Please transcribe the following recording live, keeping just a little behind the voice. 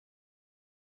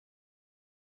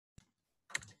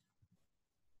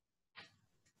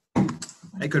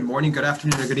Hey, good morning, good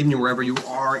afternoon, or good evening, wherever you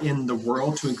are in the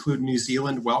world, to include New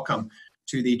Zealand. Welcome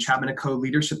to the Chapman Co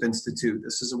Leadership Institute.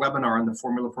 This is a webinar on the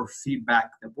formula for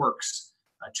feedback that works,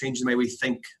 changing the way we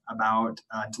think about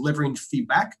delivering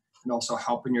feedback and also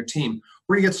helping your team.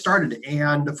 We're gonna get started,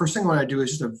 and the first thing I wanna do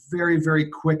is just a very, very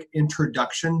quick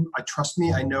introduction. Trust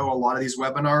me, I know a lot of these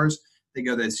webinars, they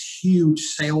go this huge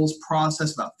sales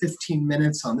process, about 15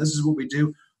 minutes on this is what we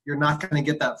do. You're not gonna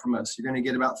get that from us. You're gonna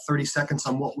get about 30 seconds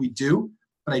on what we do.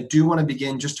 But I do want to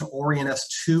begin just to orient us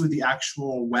to the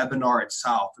actual webinar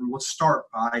itself. And we'll start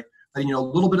by letting you know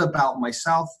a little bit about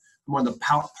myself. I'm one of the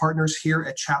partners here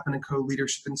at Chapman Co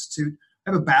Leadership Institute.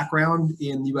 I have a background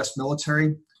in the U.S.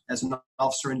 military as an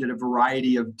officer and did a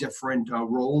variety of different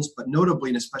roles, but notably,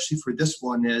 and especially for this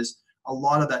one, is a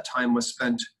lot of that time was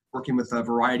spent working with a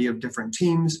variety of different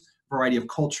teams, variety of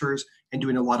cultures, and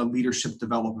doing a lot of leadership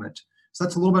development. So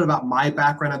that's a little bit about my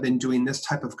background. I've been doing this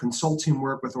type of consulting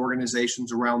work with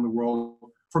organizations around the world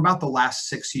for about the last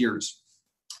 6 years.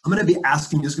 I'm going to be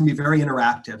asking you, this is going to be very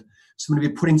interactive. So I'm going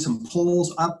to be putting some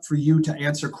polls up for you to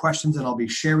answer questions, and I'll be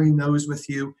sharing those with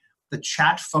you. The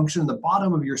chat function at the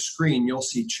bottom of your screen, you'll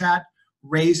see chat,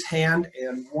 raise hand,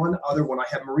 and one other one. I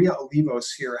have Maria Olivos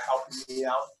here helping me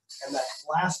out. And that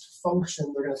last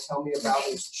function they're going to tell me about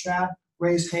is chat,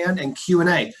 raise hand, and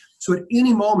Q&A. So at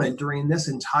any moment during this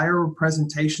entire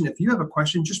presentation, if you have a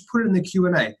question, just put it in the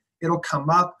Q&A. It'll come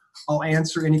up, I'll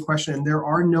answer any question, and there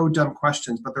are no dumb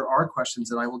questions, but there are questions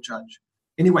that I will judge.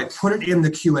 Anyway, put it in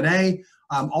the Q&A.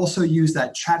 Also use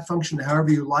that chat function however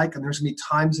you like, and there's gonna be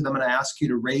times that I'm gonna ask you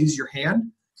to raise your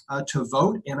hand to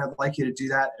vote, and I'd like you to do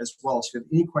that as well. So if you have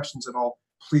any questions at all,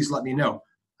 please let me know.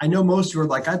 I know most of you are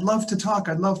like, I'd love to talk,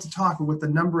 but with the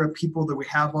number of people that we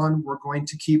have on, we're going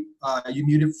to keep you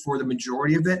muted for the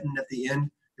majority of it, and at the end,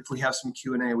 if we have some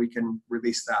Q&A, we can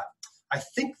release that. I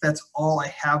think that's all I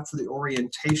have for the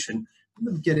orientation. I'm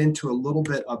going to get into a little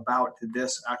bit about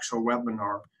this actual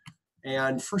webinar.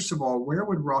 And first of all, where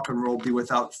would rock and roll be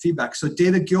without feedback? So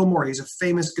David Gilmour, he's a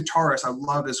famous guitarist. I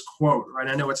love his quote, right?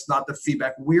 I know it's not the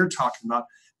feedback we're talking about,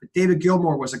 but David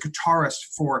Gilmour was a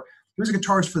guitarist for He was a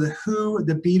guitarist for The Who,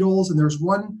 The Beatles, and there's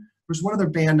one other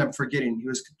band I'm forgetting. He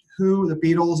was Who, The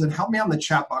Beatles, and help me out in the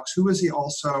chat box. Who is he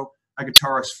also a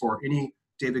guitarist for? Any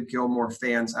David Gilmour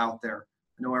fans out there?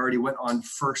 I know I already went on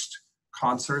first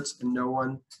concerts, and no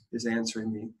one is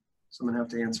answering me. So I'm going to have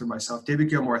to answer myself. David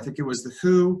Gilmour, I think it was The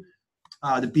Who,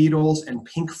 The Beatles, and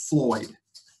Pink Floyd.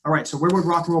 All right, so where would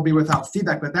rock and roll be without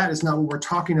feedback? But that is not what we're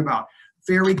talking about.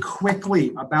 Very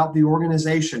quickly about the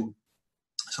organization.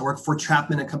 So I work for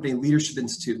Chapman Co Leadership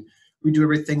Institute. We do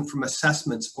everything from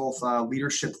assessments, both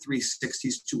leadership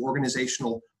 360s to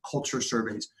organizational culture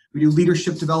surveys. We do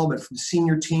leadership development from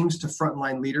senior teams to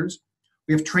frontline leaders.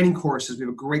 We have training courses. We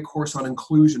have a great course on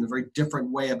inclusion, a very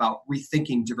different way about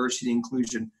rethinking diversity and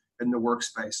inclusion in the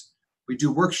workspace. We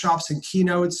do workshops and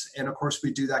keynotes, and of course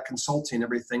we do that consulting,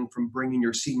 everything from bringing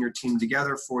your senior team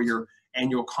together for your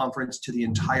annual conference to the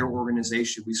entire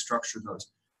organization. We structure those.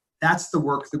 That's the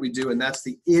work that we do, and that's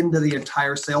the end of the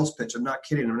entire sales pitch. I'm not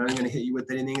kidding. I'm not going to hit you with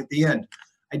anything at the end.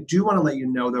 I do want to let you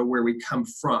know, though, where we come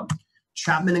from.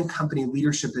 Chapman Co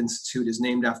Leadership Institute is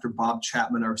named after Bob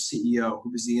Chapman, our CEO, who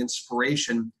was the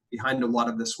inspiration behind a lot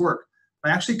of this work. I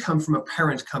actually come from a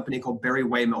parent company called Barry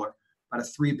Waymiller, about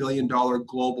a $3 billion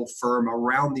global firm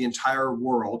around the entire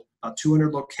world, about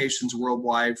 200 locations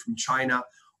worldwide, from China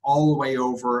all the way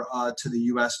over to the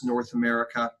U.S., North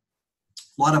America.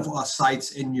 A lot of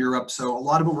sites in Europe, so a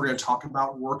lot of what we're going to talk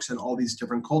about works in all these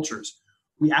different cultures.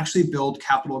 We actually build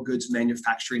capital goods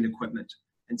manufacturing equipment.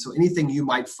 And so anything you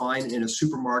might find in a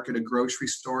supermarket, a grocery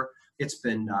store, it's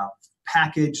been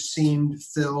packaged, seamed,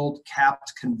 filled,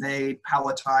 capped, conveyed,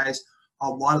 palletized. A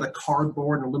lot of the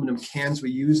cardboard and aluminum cans we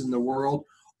use in the world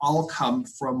all come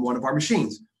from one of our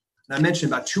machines. And I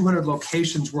mentioned about 200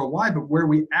 locations worldwide, but where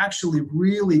we actually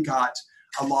really got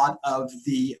a lot of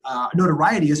the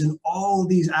notoriety is in all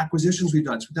these acquisitions we've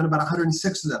done. So we've done about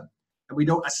 106 of them. And we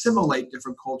don't assimilate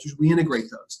different cultures, we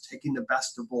integrate those, taking the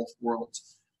best of both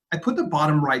worlds. I put the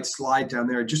bottom right slide down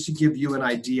there just to give you an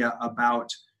idea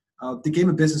about the game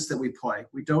of business that we play.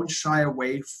 We don't shy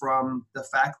away from the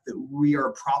fact that we are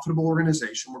a profitable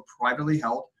organization. We're privately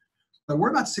held. But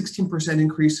we're about 16%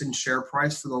 increase in share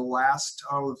price for the last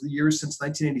years since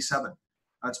 1987.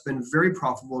 It's been very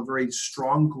profitable, a very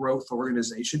strong growth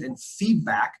organization, and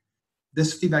feedback,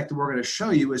 this feedback that we're going to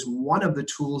show you is one of the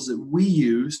tools that we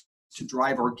use to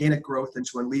drive organic growth and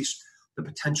to unleash the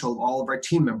potential of all of our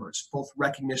team members, both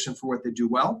recognition for what they do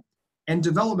well and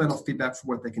developmental feedback for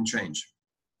what they can change.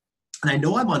 And I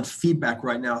know I'm on feedback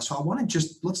right now, so I want to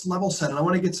let's level set, and I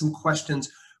want to get some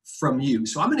questions from you.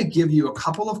 So I'm going to give you a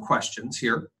couple of questions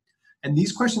here. And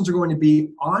these questions are going to be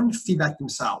on feedback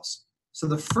themselves. So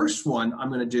the first one I'm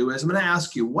going to do is I'm going to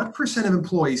ask you, what percent of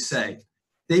employees say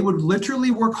they would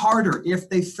literally work harder if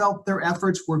they felt their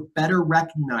efforts were better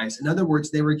recognized? In other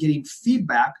words, they were getting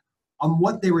feedback on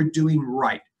what they were doing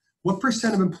right. What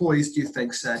percent of employees do you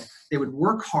think said they would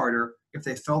work harder if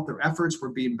they felt their efforts were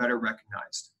being better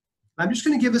recognized? I'm just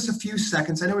going to give us a few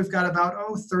seconds. I know we've got about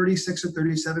 36 or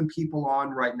 37 people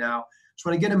on right now. So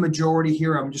when I get a majority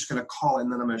here, I'm just going to call it,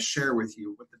 and then I'm going to share with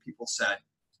you what the people said.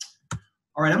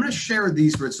 All right, I'm going to share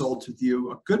these results with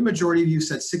you. A good majority of you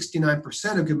said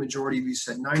 69%. A good majority of you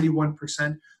said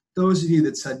 91%. Those of you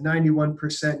that said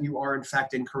 91%, you are in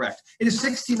fact incorrect. It is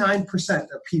 69%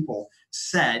 of people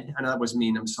said, and that was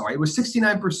mean, I'm sorry. It was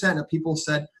 69% of people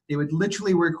said they would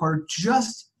literally work harder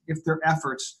just if their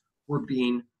efforts were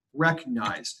being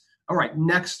recognized. All right,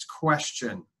 next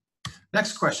question.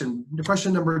 Next question,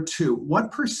 question number 2.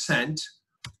 What percent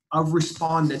of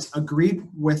respondents agreed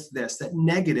with this, that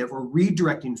negative or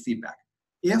redirecting feedback,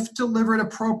 if delivered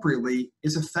appropriately,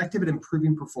 is effective at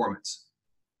improving performance?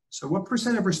 So what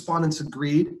percent of respondents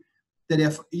agreed that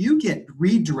if you get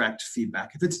redirect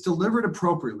feedback, if it's delivered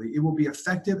appropriately, it will be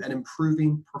effective at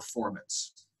improving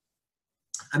performance?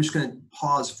 I'm just going to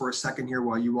pause for a second here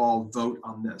while you all vote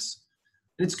on this.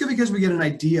 And it's good because we get an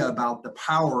idea about the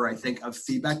power, I think, of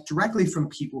feedback directly from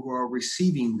people who are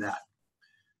receiving that.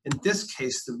 In this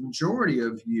case, the majority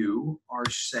of you are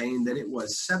saying that it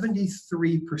was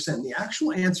 73%. The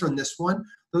actual answer on this one,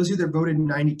 those of you that voted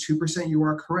 92%, you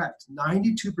are correct.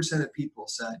 92% of people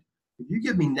said, if you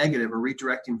give me negative or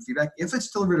redirecting feedback, if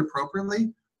it's delivered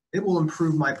appropriately, it will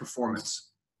improve my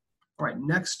performance. All right,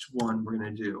 next one we're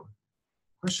going to do.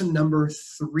 Question number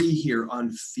 3 here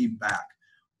on feedback.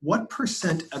 What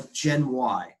percent of Gen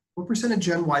Y, what percent of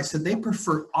Gen Y said they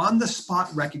prefer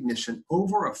on-the-spot recognition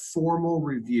over a formal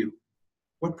review?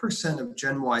 What percent of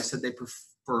Gen Y said they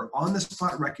prefer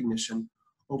on-the-spot recognition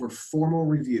over formal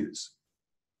reviews?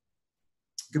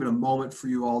 Give it a moment for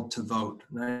you all to vote.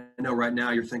 And I know right now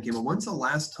you're thinking, well, when's the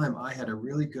last time I had a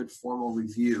really good formal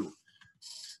review?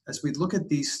 As we look at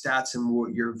these stats and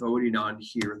what you're voting on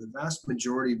here, the vast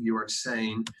majority of you are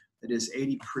saying that is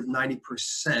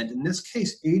 90%. In this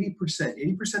case,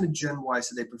 80% of Gen Y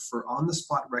said they prefer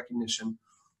on-the-spot recognition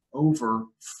over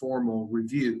formal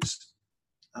reviews.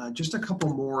 Just a couple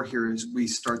more here as we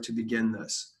start to begin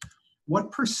this.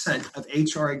 What percent of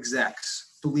HR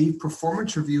execs believe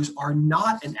performance reviews are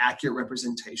not an accurate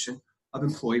representation of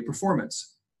employee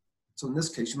performance? So in this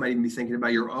case, you might even be thinking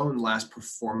about your own last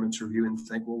performance review and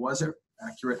think, well, was it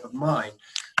accurate of mine?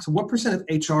 So what percent of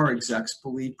HR execs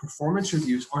believe performance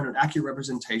reviews aren't an accurate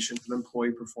representation of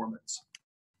employee performance?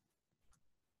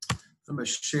 I'm going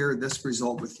to share this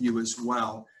result with you as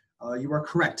well. You are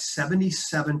correct.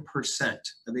 77%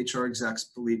 of HR execs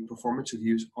believe performance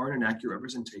reviews aren't an accurate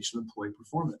representation of employee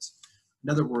performance. In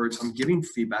other words, I'm giving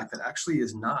feedback that actually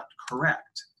is not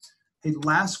correct. Hey,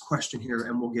 last question here,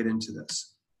 and we'll get into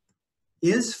this.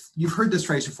 You've heard this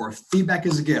phrase before, feedback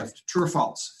is a gift, true or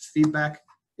false? Feedback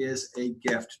is a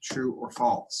gift, true or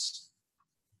false?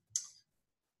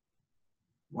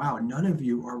 Wow, none of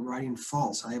you are writing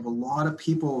false. I have a lot of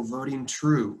people voting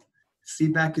true.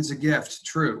 Feedback is a gift,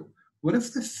 true. What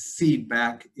if the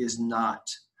feedback is not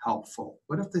helpful?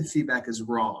 What if the feedback is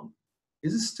wrong?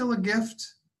 Is it still a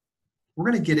gift? We're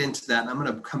going to get into that, and I'm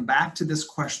going to come back to this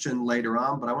question later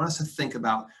on, but I want us to think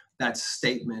about that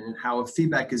statement and how if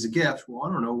feedback is a gift, well,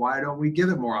 I don't know, why don't we give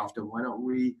it more often? Why don't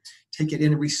we take it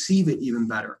in and receive it even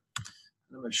better?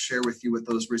 I'm going to share with you what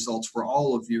those results for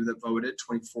all of you that voted.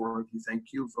 24 of you,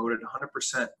 thank you, voted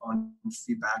 100% on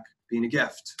feedback being a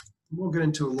gift. We'll get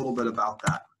into a little bit about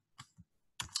that.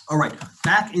 All right,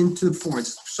 back into the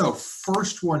performance. So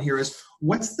first one here is,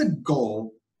 what's the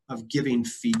goal of giving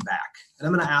feedback? And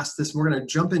I'm going to ask this, we're going to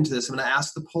jump into this. I'm going to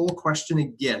ask the poll question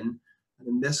again. And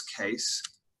in this case,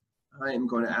 I am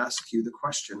going to ask you the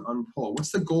question on poll.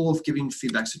 What's the goal of giving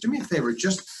feedback? So do me a favor,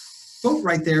 just vote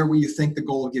right there where you think the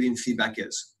goal of giving feedback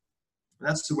is. And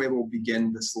that's the way we'll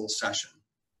begin this little session.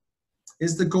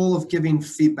 Is the goal of giving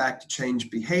feedback to change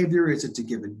behavior? Is it to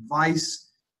give advice?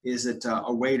 Is it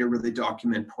a way to really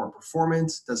document poor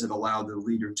performance? Does it allow the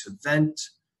leader to vent?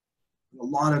 A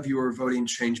lot of you are voting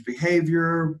change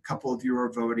behavior. A couple of you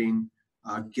are voting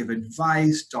give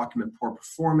advice, document poor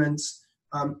performance.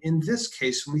 In this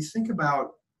case, when we think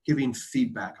about giving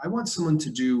feedback, I want someone to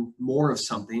do more of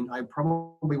something. I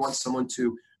probably want someone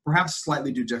to perhaps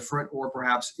slightly do different, or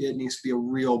perhaps it needs to be a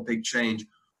real big change.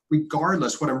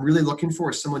 Regardless, what I'm really looking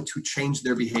for is someone to change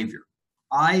their behavior.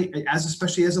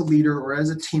 Especially as a leader or as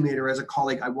a teammate or as a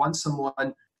colleague, I want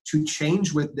someone to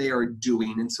change what they are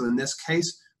doing. And so in this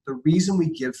case, the reason we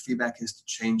give feedback is to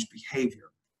change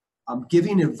behavior.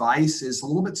 Giving advice is a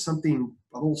little bit something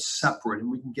a little separate, and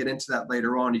we can get into that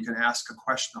later on. You can ask a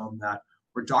question on that.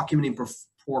 We're documenting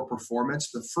poor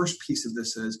performance. The first piece of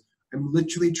this is I'm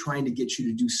literally trying to get you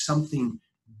to do something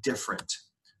different.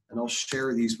 And I'll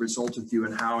share these results with you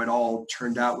and how it all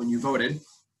turned out when you voted.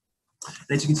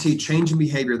 And as you can see, change in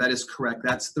behavior, that is correct.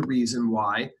 That's the reason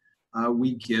why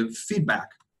we give feedback.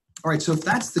 All right, so if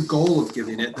that's the goal of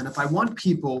giving it, then if I want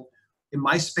people in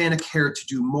my span of care to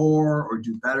do more or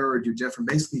do better or do different,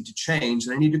 basically to change,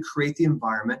 then I need to create the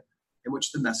environment in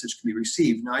which the message can be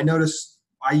received. Now, I notice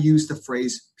I use the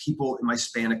phrase people in my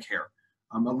span of care.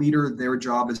 A leader, their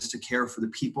job is to care for the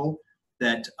people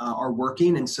that are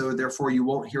working, and so therefore you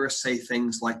won't hear us say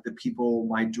things like the people,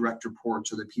 my direct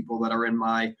reports, or the people that are in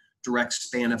my direct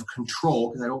span of control,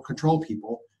 because I don't control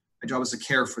people. My job is to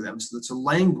care for them. So it's a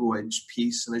language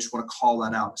piece, and I just want to call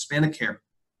that out. Span of care.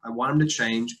 I want them to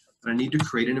change, but I need to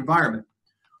create an environment.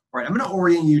 All right, I'm going to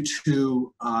orient you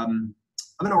to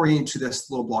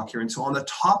this little block here. And so on the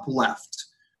top left,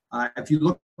 if you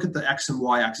look at the X and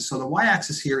Y axis, so the Y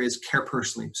axis here is care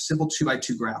personally, simple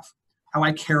 2x2 graph, how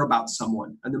I care about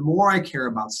someone. And the more I care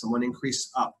about someone,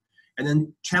 increase up. And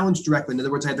then challenge directly. In other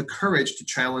words, I have the courage to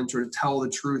challenge or to tell the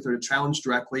truth or to challenge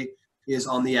directly is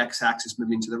on the X axis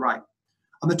moving to the right.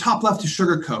 On the top left is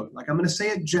sugarcoat. Like I'm going to say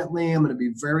it gently. I'm going to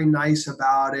be very nice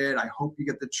about it. I hope you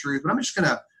get the truth. But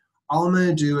all I'm going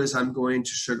to do is I'm going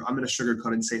to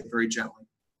sugarcoat and say it very gently.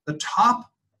 The top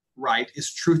right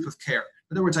is truth with care.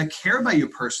 In other words, I care about you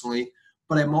personally,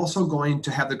 but I'm also going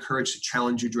to have the courage to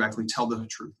challenge you directly, tell the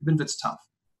truth, even if it's tough.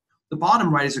 The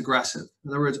bottom right is aggressive. In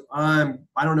other words, I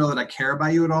don't know that I care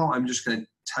about you at all. I'm just going to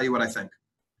tell you what I think.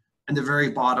 And the very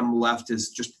bottom left is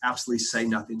just absolutely say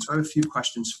nothing. So I have a few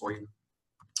questions for you.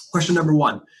 Question number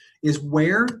one is,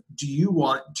 where do you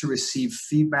want to receive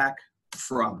feedback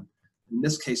from? In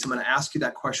this case, I'm going to ask you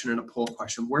that question in a poll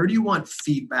question. Where do you want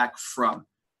feedback from?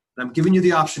 And I'm giving you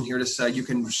the option here to say, you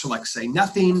can select say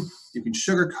nothing, you can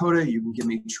sugarcoat it, you can give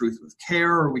me truth with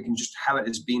care, or we can just have it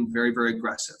as being very, very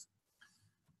aggressive.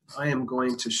 I am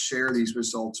going to share these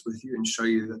results with you and show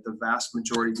you that the vast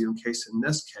majority of you, in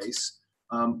this case,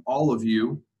 all of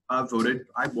you voted,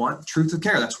 I want truth with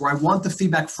care. That's where I want the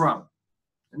feedback from.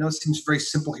 I know it seems very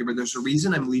simple here, but there's a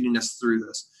reason I'm leading us through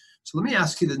this. So let me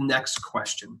ask you the next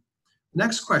question. The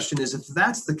next question is, if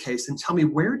that's the case, then tell me,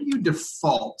 where do you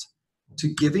default to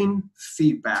giving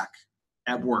feedback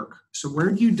at work? So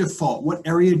where do you default? What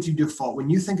area do you default? When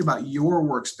you think about your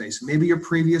workspace, maybe your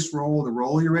previous role, the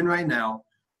role you're in right now,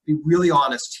 be really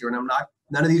honest here. And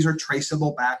none of these are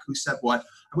traceable back, who said what.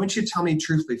 I want you to tell me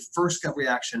truthfully, first gut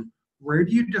reaction, where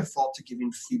do you default to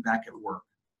giving feedback at work?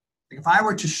 If I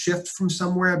were to shift from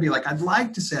somewhere, I'd be like, I'd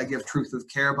like to say I give truth with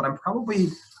care, but I'm probably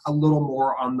a little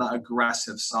more on the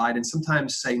aggressive side and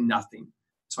sometimes say nothing.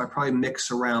 So I probably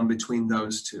mix around between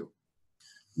those two.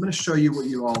 I'm going to show you what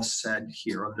you all said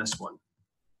here on this one.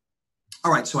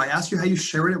 All right, so I asked you how you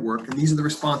share it at work, and these are the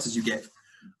responses you gave.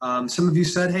 Some of you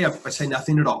said, hey, I say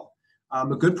nothing at all. A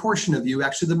good portion of you,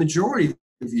 actually the majority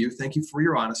of you, thank you for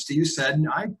your honesty, you said,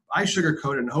 I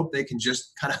sugarcoat it and hope they can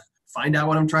just kind of find out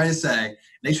what I'm trying to say.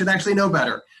 They should actually know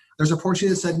better. There's a portion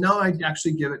that said, no, I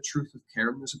actually give it truth with care.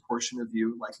 And there's a portion of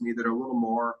you, like me, that are a little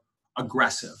more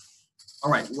aggressive.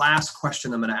 All right, last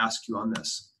question I'm going to ask you on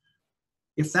this.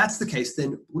 If that's the case,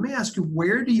 then let me ask you,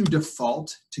 where do you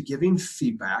default to giving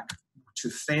feedback to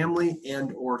family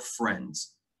and or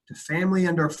friends? To family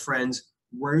and or friends,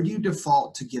 where do you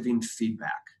default to giving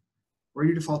feedback? Where do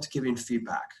you default to giving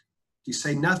feedback? Do you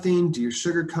say nothing? Do you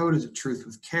sugarcoat? Is it truth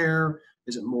with care?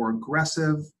 Is it more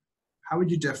aggressive? How would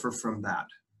you differ from that?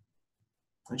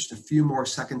 Just a few more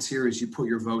seconds here as you put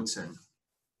your votes in.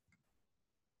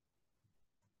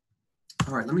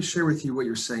 All right, let me share with you what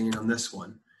you're saying on this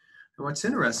one. And what's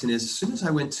interesting is, as soon as I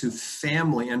went to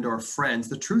family and or friends,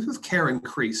 the truth with care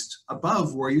increased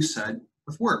above where you said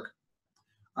with work.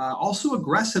 Also,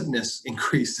 aggressiveness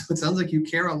increased. So it sounds like you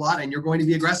care a lot and you're going to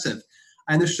be aggressive.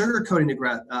 And the sugarcoating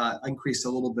increased a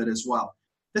little bit as well.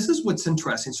 This is what's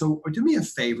interesting. So do me a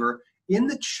favor, in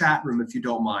the chat room, if you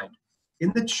don't mind,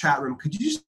 in the chat room, could you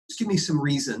just give me some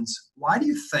reasons? Why do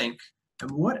you think,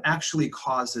 and what actually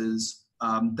causes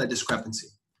the discrepancy?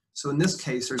 So in this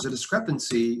case, there's a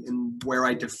discrepancy in where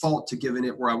I default to giving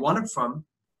it where I want it from,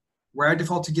 where I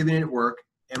default to giving it at work,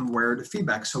 and where to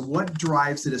feedback. So what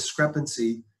drives the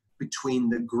discrepancy between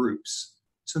the groups?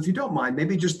 So if you don't mind,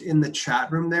 maybe just in the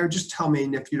chat room there, just tell me,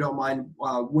 and if you don't mind,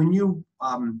 when you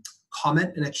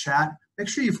comment in a chat, make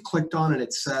sure you've clicked on it.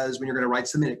 It says, when you're going to write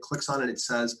something, it clicks on it, it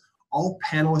says, all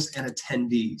panelists and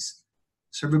attendees.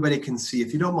 so everybody can see.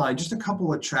 If you don't mind, just a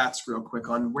couple of chats real quick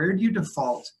on where do you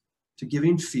default to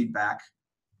giving feedback?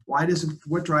 What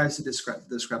drives the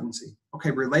discrepancy?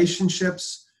 Okay,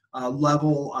 relationships,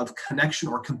 level of connection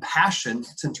or compassion,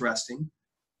 it's interesting.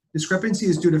 Discrepancy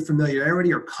is due to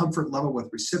familiarity or comfort level with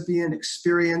recipient,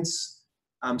 experience,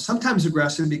 sometimes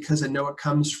aggressive because I know it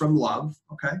comes from love,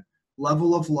 okay?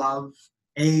 Level of love,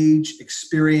 age,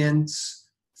 experience,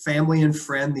 family and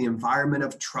friend, the environment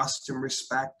of trust and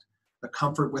respect, the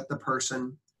comfort with the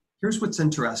person. Here's what's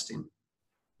interesting.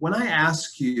 When I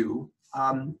ask you,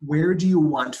 where do you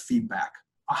want feedback?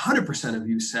 100% of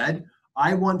you said,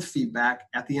 I want feedback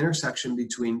at the intersection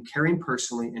between caring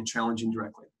personally and challenging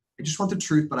directly. I just want the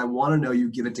truth, but I want to know you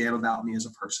give a damn about me as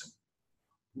a person.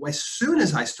 As soon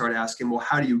as I start asking, well,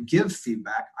 how do you give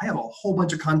feedback? I have a whole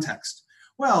bunch of context.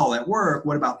 Well, at work,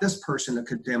 what about this person that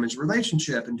could damage the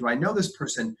relationship? And do I know this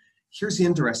person? Here's the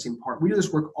interesting part. We do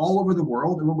this work all over the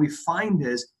world. And what we find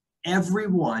is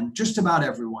everyone, just about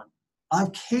everyone,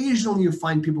 occasionally you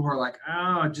find people who are like,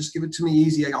 oh, just give it to me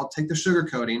easy. I'll take the sugar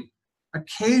coating.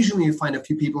 Occasionally you find a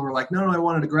few people who are like, no, I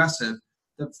want it aggressive.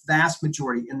 The vast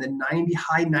majority, in the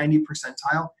high 90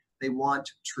 percentile, they want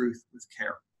truth with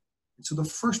care. And so the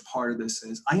first part of this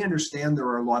is, I understand there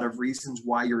are a lot of reasons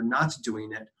why you're not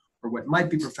doing it, or what might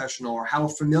be professional, or how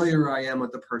familiar I am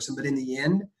with the person. But in the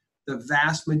end, the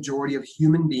vast majority of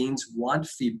human beings want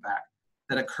feedback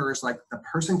that occurs like the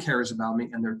person cares about me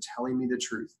and they're telling me the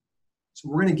truth. So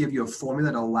we're going to give you a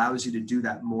formula that allows you to do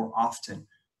that more often.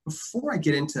 Before I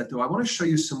get into that, though, I want to show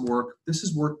you some work. This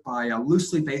is work by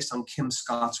loosely based on Kim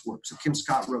Scott's work. So Kim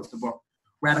Scott wrote the book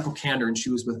Radical Candor, and she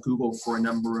was with Google for a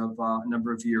number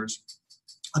of years.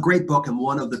 A great book, and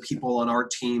one of the people on our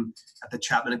team at the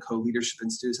Chapman Co Leadership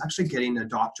Institute is actually getting a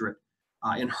doctorate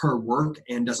in her work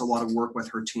and does a lot of work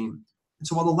with her team. And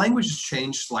so while the language has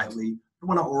changed slightly, I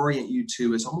want to orient you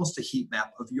to is almost a heat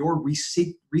map of your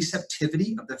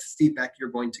receptivity of the feedback you're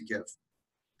going to give.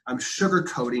 I'm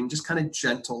sugarcoating, just kind of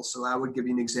gentle. So I would give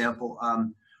you an example.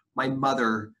 My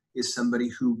mother is somebody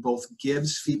who both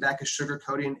gives feedback as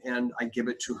sugarcoating, and I give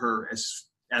it to her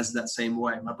as that same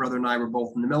way. My brother and I were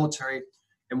both in the military,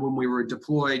 and when we were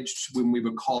deployed, when we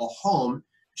would call home,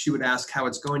 she would ask how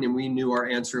it's going, and we knew our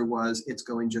answer was, it's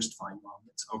going just fine, Mom,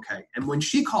 it's okay. And when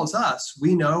she calls us,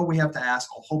 we know we have to ask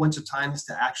a whole bunch of times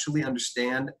to actually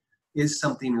understand, is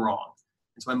something wrong?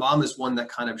 And so my mom is one that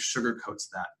kind of sugarcoats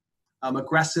that.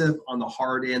 Aggressive on the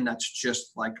hard end, that's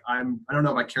just like, I don't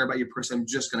know if I care about you personally, I'm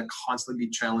just going to constantly be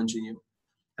challenging you.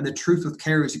 And the truth with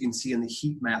care, as you can see in the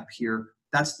heat map here,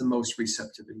 that's the most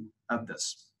receptivity of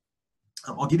this.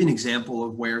 I'll give you an example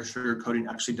of where sugarcoating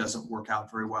actually doesn't work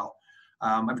out very well.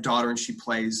 I have a daughter, and she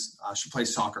plays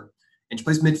soccer, and she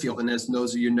plays midfield. And as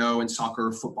those of you know, in soccer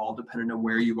or football, depending on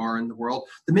where you are in the world,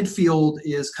 the midfield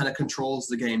kind of controls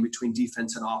the game between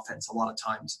defense and offense a lot of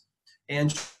times.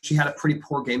 And she had a pretty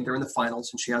poor game during the finals,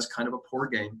 and she has kind of a poor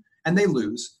game, and they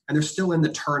lose, and they're still in the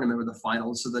tournament with the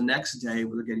finals. So the next day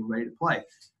we're getting ready to play.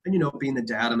 And, being the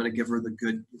dad, I'm going to give her the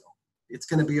good, it's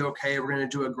going to be okay. We're going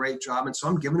to do a great job. And so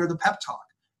I'm giving her the pep talk.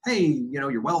 Hey,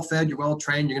 you're well fed, you're well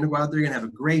trained, you're going to go out there, you're going to have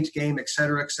a great game, et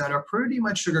cetera, pretty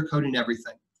much sugarcoating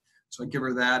everything. So I give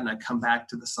her that, and I come back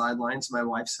to the sidelines. My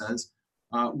wife says,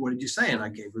 what did you say? And I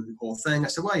gave her the whole thing. I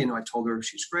said, well, I told her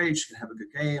she's great, she can have a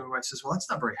good game. My wife says, well, that's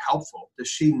not very helpful. Does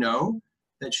she know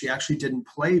that she actually didn't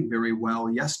play very well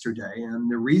yesterday?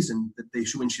 And the reason that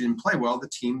when she didn't play well, the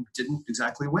team didn't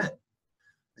exactly win.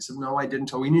 I said, no, I didn't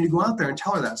tell her. We need to go out there and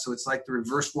tell her that. So it's like the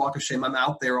reverse walk of shame. I'm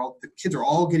out there, the kids are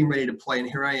all getting ready to play, and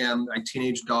here I am, my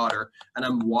teenage daughter, and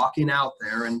I'm walking out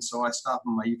there. And so I stop,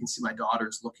 and you can see my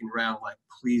daughter's looking around like,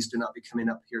 please do not be coming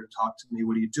up here to talk to me.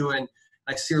 What are you doing?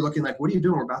 I see her looking like, what are you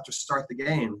doing? We're about to start the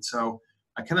game. So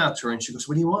I come out to her, and she goes,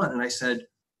 what do you want? And I said,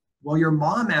 well, your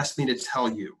mom asked me to tell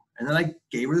you. And then I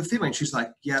gave her the feeling. She's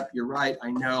like, yep, you're right.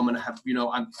 I know I'm going to have,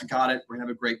 I got it. We're going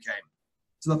to have a great game.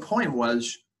 So the point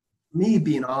was, me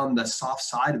being on the soft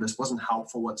side of this wasn't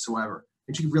helpful whatsoever.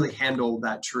 And she could really handle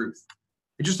that truth.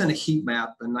 It's just in a heat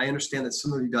map. And I understand that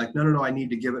some of you be like, no, I need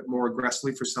to give it more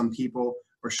aggressively for some people,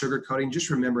 or sugarcoating. Just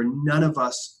remember, none of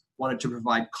us wanted to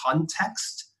provide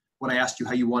context when I asked you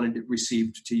how you wanted it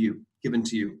received to you, given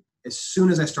to you. As soon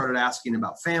as I started asking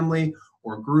about family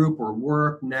or group or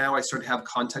work, now I start to have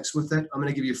context with it. I'm going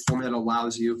to give you a formula that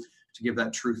allows you to give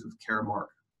that truth with care mark.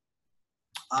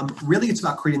 Really, it's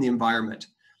about creating the environment.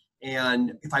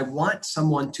 And if I want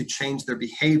someone to change their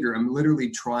behavior, I'm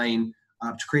literally trying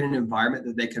to create an environment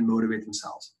that they can motivate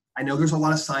themselves. I know there's a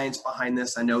lot of science behind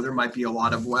this. I know there might be a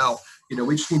lot of,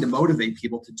 we just need to motivate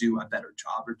people to do a better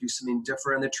job or do something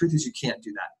different. And the truth is, you can't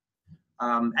do that.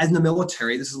 As in the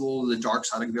military, this is a little of the dark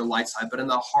side, I'll give you a light side, but in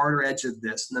the harder edge of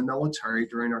this, in the military,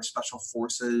 during our special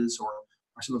forces or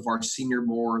some of our senior,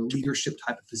 more leadership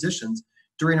type of positions,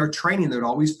 during our training, there'd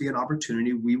always be an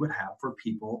opportunity we would have for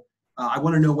people. I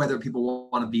want to know whether people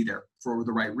want to be there for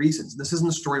the right reasons. This isn't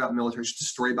a story about military, it's just a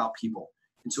story about people.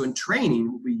 And so in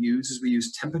training, what we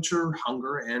use temperature,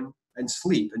 hunger, and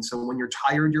sleep. And so when you're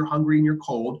tired, you're hungry, and you're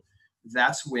cold,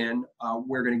 that's when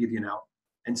we're going to give you an out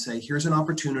and say, here's an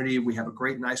opportunity. We have a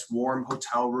great, nice, warm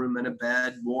hotel room and a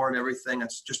bed, warm, everything.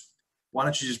 It's just, why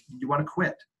don't you want to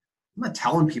quit? I'm not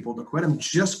telling people to quit. I'm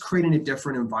just creating a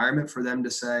different environment for them to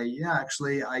say, yeah,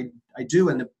 actually, I do.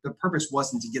 And the purpose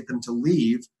wasn't to get them to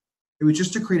leave. It was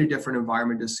just to create a different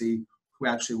environment to see who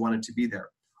actually wanted to be there.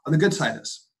 On the good side of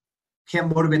this,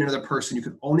 can't motivate another person. You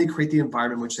can only create the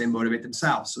environment in which they motivate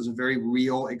themselves. So it's a very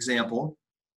real example.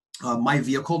 My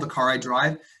vehicle, the car I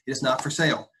drive, is not for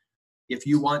sale. If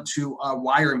you want to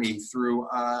wire me through,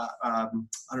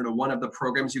 one of the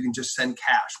programs, you can just send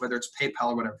cash, whether it's PayPal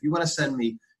or whatever. If you want to send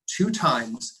me 2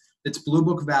 times its Blue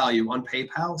Book value on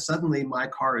PayPal, suddenly my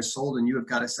car is sold and you have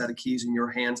got a set of keys in your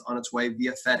hands on its way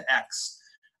via FedEx.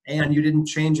 And you didn't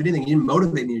change anything. You didn't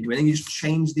motivate me to do anything. You just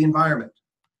changed the environment.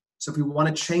 So if we want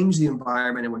to change the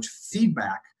environment in which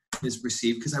feedback is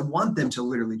received, because I want them to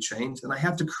literally change, then I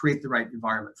have to create the right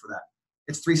environment for that.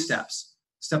 It's 3 steps.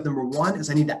 Step number 1 is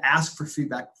I need to ask for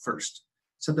feedback first.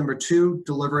 Step number 2,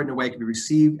 deliver it in a way it can be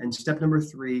received. And step number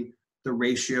 3, the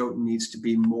ratio needs to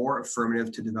be more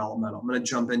affirmative to developmental. I'm going to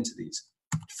jump into these.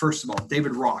 First of all,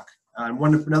 David Rock,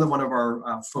 another one of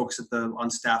our folks on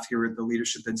staff here at the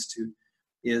Leadership Institute,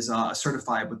 is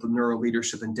certified with the Neuro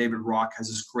Leadership, and David Rock has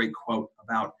this great quote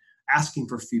about asking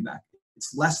for feedback.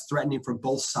 It's less threatening for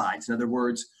both sides. In other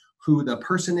words, who the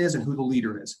person is and who the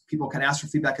leader is. People can ask for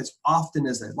feedback as often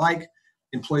as they like.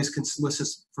 Employees can solicit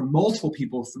from multiple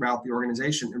people throughout the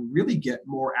organization and really get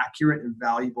more accurate and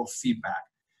valuable feedback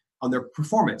on their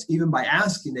performance. Even by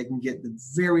asking, they can get the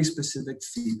very specific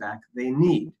feedback they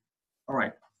need. All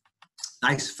right,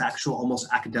 nice factual, almost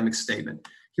academic statement.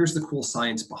 Here's the cool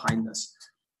science behind this.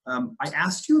 I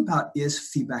asked you about, is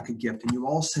feedback a gift? And you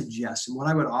all said yes. And what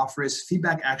I would offer is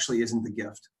feedback actually isn't the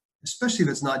gift, especially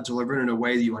if it's not delivered in a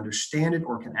way that you understand it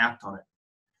or can act on it.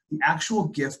 The actual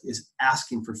gift is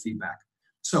asking for feedback.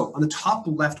 So on the top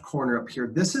left corner up here,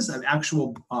 this is an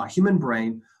actual human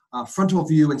brain, frontal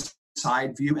view and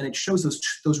side view, and it shows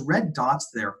those red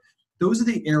dots there. Those are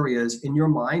the areas in your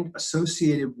mind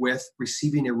associated with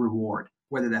receiving a reward,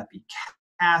 whether that be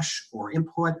cash or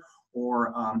input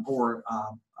or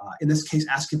in this case,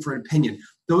 asking for an opinion.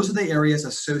 Those are the areas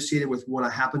associated with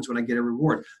what happens when I get a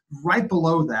reward. Right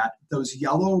below that, those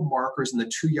yellow markers and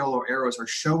the 2 yellow arrows are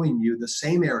showing you the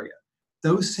same area.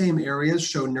 Those same areas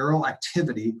show neural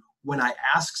activity when I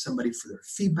ask somebody for their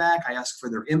feedback, I ask for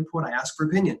their input, I ask for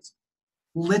opinions.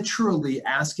 Literally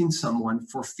asking someone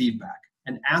for feedback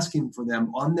and asking for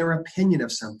them on their opinion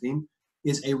of something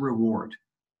is a reward.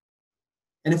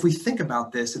 And if we think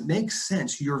about this, it makes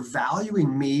sense. You're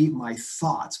valuing me, my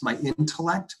thoughts, my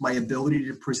intellect, my ability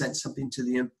to present something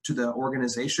to the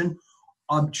organization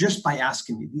just by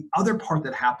asking me. The other part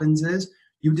that happens is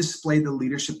you display the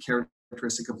leadership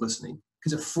characteristic of listening,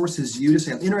 because it forces you to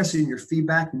say, I'm interested in your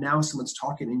feedback. Now someone's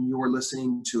talking and you're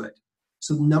listening to it.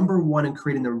 So number 1 in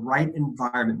creating the right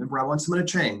environment. Remember, I want someone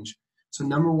to change. So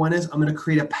number 1 is I'm going to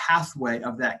create a pathway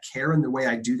of that care. And the way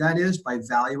I do that is by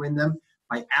valuing them,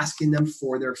 by asking them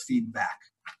for their feedback.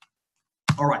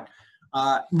 All right,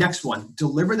 next one,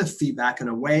 deliver the feedback in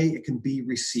a way it can be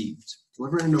received.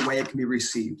 Deliver it in a way it can be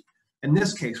received. In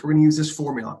this case, we're going to use this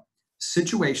formula: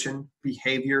 situation,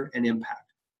 behavior, and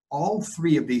impact. All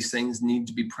 3 of these things need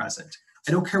to be present.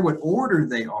 I don't care what order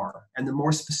they are, and the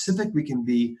more specific we can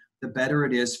be, the better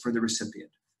it is for the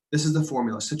recipient. This is the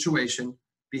formula: situation,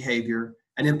 behavior,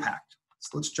 and impact.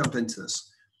 So let's jump into this.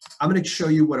 I'm going to show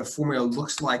you what a formula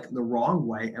looks like the wrong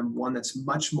way and one that's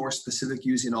much more specific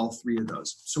using all 3 of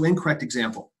those. So incorrect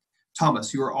example: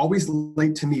 Thomas, you are always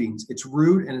late to meetings. It's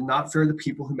rude and not fair to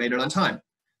people who made it on time.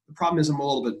 The problem is I'm a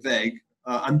little bit vague.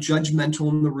 I'm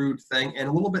judgmental in the rude thing and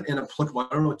a little bit inapplicable. I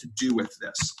don't know what to do with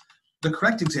this. The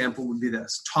correct example would be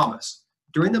this: Thomas,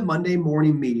 during the Monday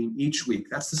morning meeting each week,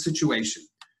 that's the situation,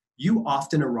 you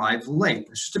often arrive late.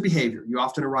 It's just a behavior. You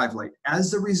often arrive late.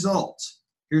 As a result,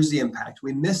 here's the impact: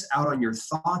 we miss out on your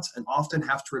thoughts and often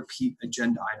have to repeat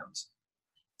agenda items.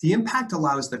 The impact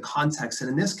allows the context, and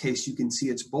in this case, you can see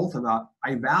it's both about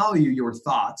I value your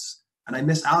thoughts and I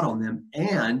miss out on them,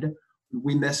 and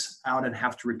we miss out and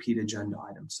have to repeat agenda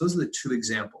items. Those are the 2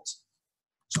 examples.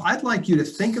 So I'd like you to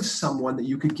think of someone that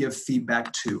you could give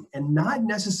feedback to, and not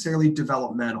necessarily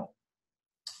developmental.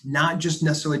 not just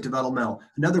necessarily developmental.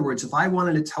 In other words, if I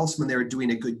wanted to tell someone they were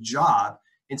doing a good job,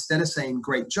 instead of saying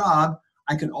great job,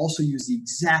 I can also use the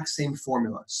exact same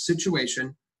formula: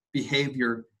 situation,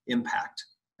 behavior, impact.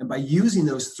 And by using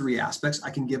those three aspects, I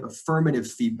can give affirmative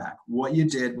feedback: what you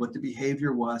did, what the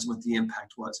behavior was, what the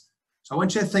impact was. So I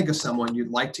want you to think of someone you'd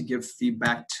like to give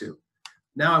feedback to.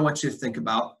 Now I want you to think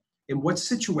about, in what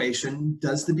situation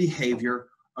does the behavior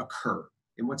occur?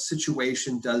 In what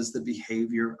situation does the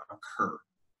behavior occur?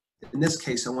 In this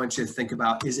case, I want you to think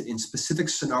about, is it in specific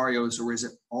scenarios or is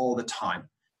it all the time?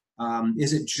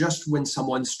 Is it just when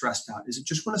someone's stressed out? Is it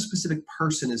just when a specific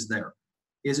person is there?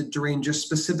 Is it during just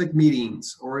specific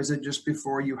meetings, or is it just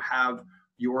before you have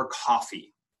your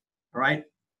coffee? All right,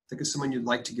 think of someone you'd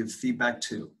like to give feedback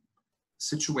to.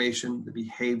 Situation, the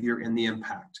behavior, and the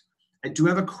impact. I do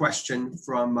have a question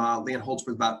from Leanne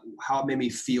Holdsworth about how it made me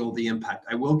feel the impact.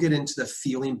 I will get into the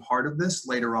feeling part of this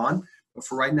later on, but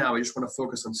for right now, I just want to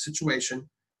focus on situation,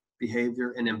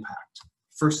 behavior, and impact.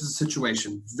 First is the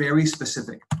situation, very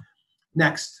specific.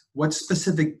 Next, what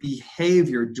specific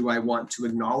behavior do I want to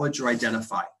acknowledge or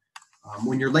identify?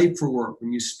 When you're late for work,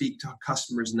 when you speak to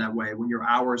customers in that way, when your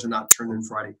hours are not turned in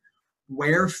Friday,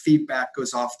 where feedback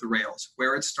goes off the rails,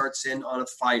 where it starts in on a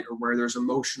fight or where there's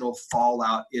emotional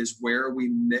fallout is where we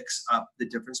mix up the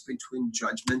difference between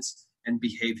judgments and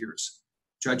behaviors.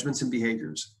 Judgments and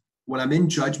behaviors. When I'm in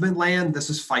judgment land, this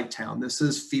is fight town. This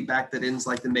is feedback that ends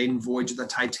like the maiden voyage of the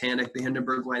Titanic, the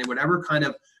Hindenburg landing, whatever kind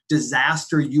of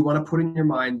disaster you want to put in your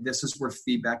mind, this is where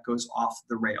feedback goes off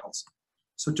the rails.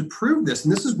 So to prove this,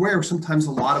 and this is where sometimes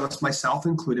a lot of us, myself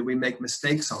included, we make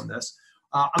mistakes on this,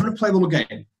 I'm going to play a little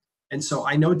game. And so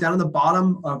I know down on the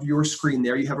bottom of your screen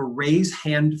there, you have a raise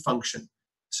hand function.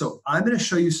 So I'm going to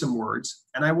show you some words,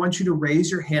 and I want you to raise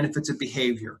your hand if it's a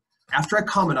behavior. After I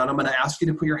comment on it, I'm going to ask you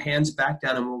to put your hands back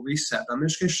down and we'll reset. I'm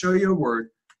just going to show you a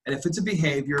word, and if it's a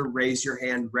behavior, raise your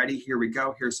hand. Ready? Here we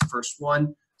go. Here's the first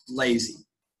one, lazy.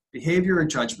 Behavior or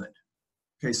judgment?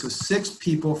 Okay, so 6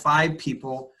 people, 5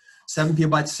 people, 7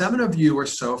 people, but 7 of you or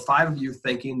so, 5 of you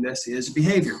thinking this is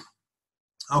behavior.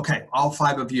 Okay, all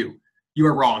 5 of you, you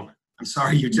are wrong. I'm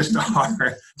sorry, you just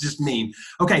are, just mean.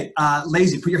 Okay,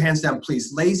 lazy, put your hands down,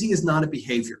 please. Lazy is not a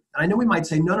behavior. And I know we might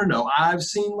say, no, I've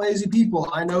seen lazy people.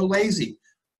 I know lazy.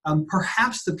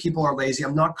 Perhaps the people are lazy.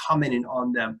 I'm not commenting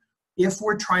on them. If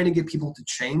we're trying to get people to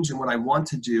change, and what I want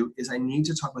to do is I need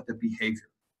to talk about the behavior.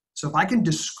 So if I can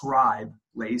describe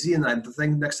lazy, and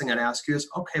the next thing I'd ask you is,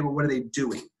 okay, well, what are they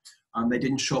doing? They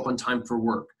didn't show up on time for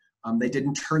work. They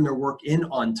didn't turn their work in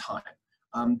on time.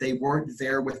 They weren't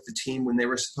there with the team when they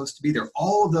were supposed to be there.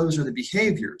 All of those are the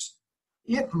behaviors.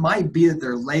 It might be that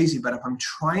they're lazy, but if I'm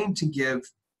trying to give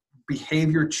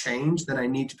behavior change, then I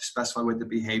need to specify what the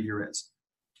behavior is.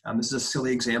 This is a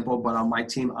silly example, but on my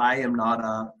team, I am not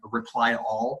a reply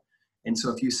all. And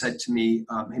so if you said to me,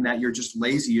 hey, Matt, you're just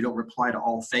lazy, you don't reply to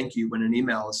all thank you when an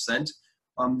email is sent,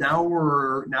 now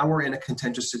we're in a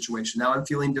contentious situation. Now I'm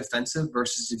feeling defensive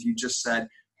versus if you just said,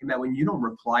 hey, Matt, when you don't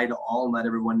reply to all and let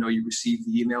everyone know you received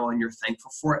the email and you're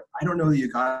thankful for it, I don't know that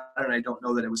you got it and I don't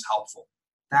know that it was helpful.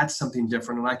 That's something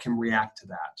different and I can react to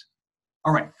that.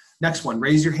 All right, next one,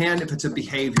 raise your hand if it's a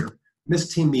behavior.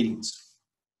 Missed team meetings.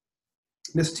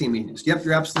 Missed team meetings. Yep,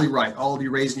 you're absolutely right. All of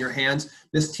you raising your hands.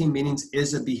 Missed team meetings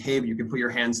is a behavior. You can put your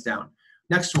hands down.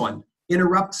 Next one,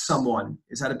 interrupt someone.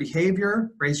 Is that a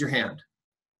behavior? Raise your hand.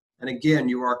 And again,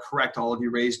 you are correct, all of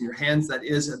you raising your hands. That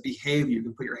is a behavior. You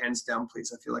can put your hands down,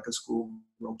 please. I feel like a school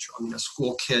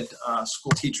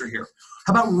teacher here.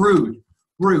 How about rude?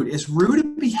 Rude. Is rude a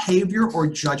behavior or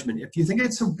judgment? If you think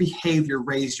it's a behavior,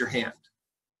 raise your hand.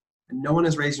 And no one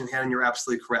is raising your hand, and you're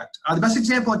absolutely correct. The best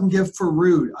example I can give for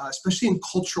rude, especially in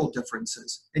cultural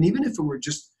differences, and even if it were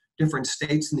just different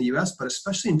states in the US, but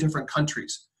especially in different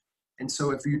countries. And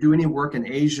so if you do any work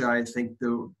in Asia, I think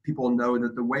the people know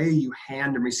that the way you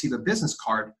hand and receive a business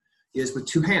card is with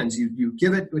 2 hands. You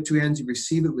give it with 2 hands, you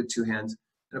receive it with 2 hands.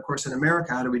 And of course, in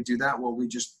America, how do we do that? Well, we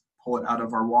just pull it out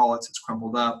of our wallets. It's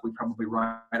crumpled up. We probably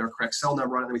write our correct cell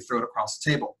number on it, and we throw it across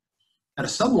the table. Now, to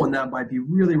someone, that might be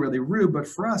really, really rude, but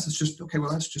for us, it's just, okay,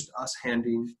 well, that's just us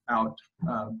handing out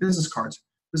business cards.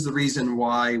 This is the reason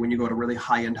why when you go to really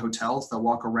high-end hotels, they'll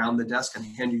walk around the desk and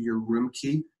hand you your room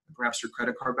key, perhaps your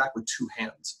credit card back with 2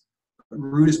 hands. But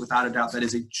rude is without a doubt, that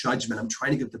is a judgment. I'm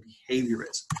trying to get the behavior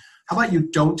is. How about you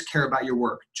don't care about your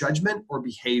work? Judgment or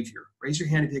behavior? Raise your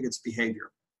hand if you think it's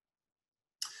behavior.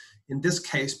 In this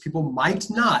case, people might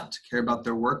not care about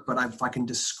their work, but if I can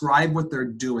describe what they're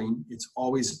doing, it's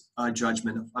always a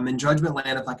judgment. If I'm in judgment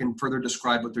land if I can further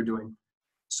describe what they're doing.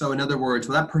 So in other words,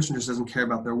 well, that person just doesn't care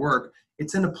about their work.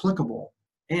 It's inapplicable.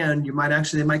 And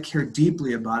they might care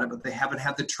deeply about it, but they haven't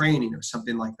had the training or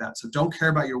something like that. So don't care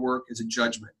about your work is a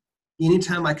judgment.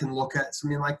 Anytime I can look at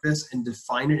something like this and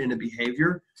define it in a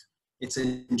behavior, it's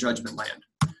in judgment land.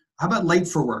 How about late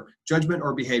for work? Judgment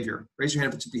or behavior? Raise your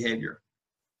hand if it's a behavior.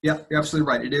 Yep, you're absolutely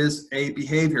right. It is a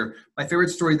behavior. My favorite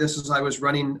story, this is I was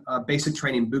running a basic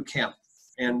training boot camp,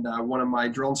 and one of my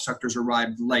drill instructors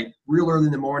arrived late, real early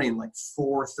in the morning, like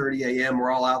 4:30 a.m.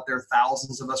 We're all out there,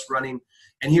 thousands of us running,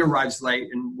 and he arrives late,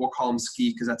 and we'll call him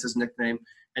Ski because that's his nickname.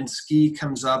 And Ski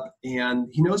comes up, and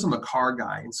he knows I'm a car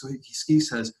guy, and so Ski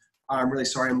says, "I'm really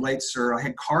sorry I'm late, sir. I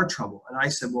had car trouble." And I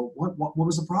said, "Well, what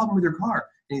was the problem with your car?"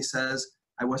 And he says,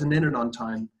 "I wasn't in it on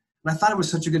time." And I thought it was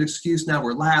such a good excuse. Now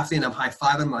we're laughing. I'm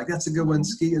high-fiving. I'm like, "That's a good one,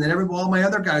 Ski." And then all my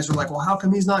other guys were like, "Well, how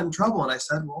come he's not in trouble?" And I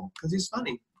said, "Well, because he's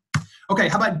funny." Okay,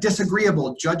 how about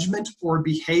disagreeable? Judgment or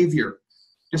behavior?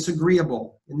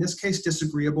 Disagreeable. In this case,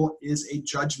 disagreeable is a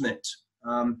judgment.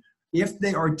 If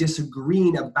they are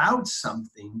disagreeing about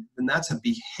something, then that's a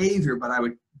behavior, but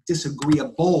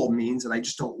disagreeable means that I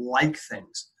just don't like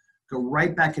things. Go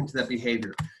right back into that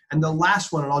behavior. And the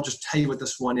last one, and I'll just tell you what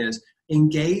this one is,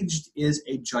 engaged is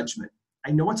a judgment.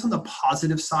 I know it's on the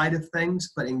positive side of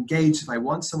things, but engaged, if I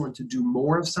want someone to do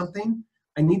more of something,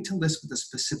 I need to list what the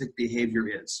specific behavior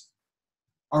is.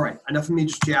 All right, enough of me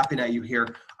just yapping at you here.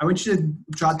 I want you to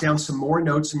jot down some more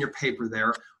notes in your paper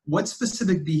there. What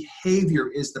specific behavior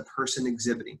is the person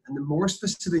exhibiting? And the more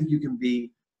specific you can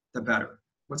be, the better.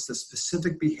 What's the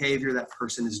specific behavior that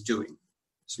person is doing?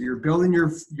 So you're building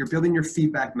your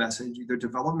feedback message, either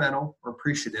developmental or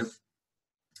appreciative,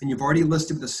 and you've already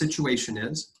listed what the situation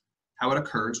is, how it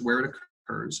occurs, where it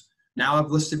occurs. Now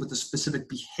I've listed what the specific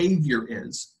behavior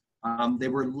is. They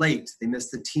were late, they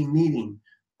missed the team meeting,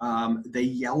 they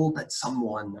yelled at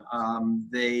someone,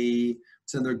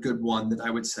 it's another good one that I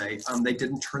would say, they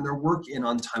didn't turn their work in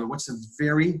on time. What's a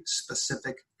very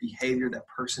specific behavior that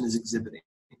person is exhibiting?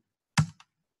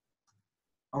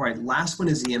 All right, last one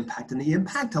is the impact, and the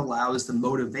impact allows the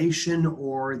motivation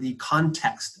or the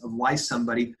context of why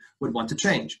somebody would want to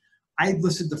change. I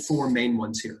listed the four main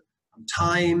ones here: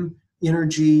 time,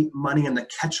 energy, money, and the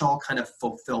catch-all kind of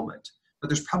fulfillment. But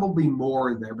there's probably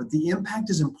more there, but the impact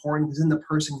is important because then the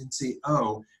person can see,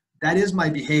 oh, that is my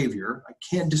behavior. I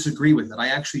can't disagree with it. I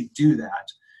actually do that.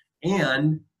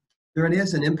 And there it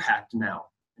is, an impact now.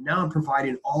 And now I'm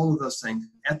providing all of those things.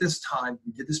 At this time,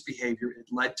 we did this behavior. It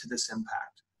led to this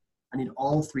impact. I need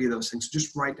all three of those things. So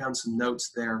just write down some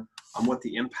notes there on what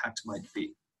the impact might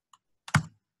be.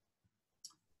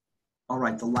 All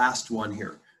right, the last one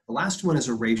here. The last one is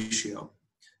a ratio.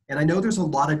 And I know there's a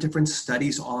lot of different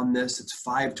studies on this. It's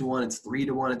 5-to-1, it's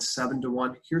 3-to-1, it's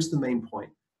 7-to-1. Here's the main point.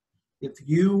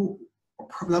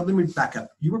 Let me back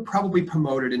up. You were probably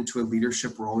promoted into a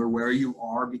leadership role or where you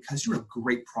are because you're a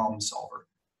great problem solver.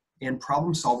 And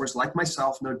problem solvers, like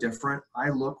myself, no different. I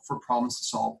look for problems to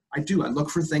solve. I do. I look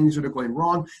for things that are going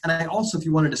wrong. And I also, if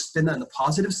you wanted to spin that in the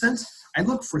positive sense, I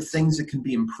look for things that can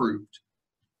be improved.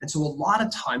 And so a lot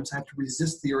of times I have to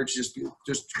resist the urge to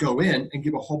just go in and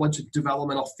give a whole bunch of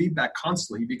developmental feedback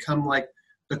constantly. You become like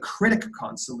the critic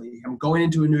constantly. I'm going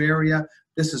into a new area.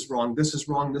 This is wrong. This is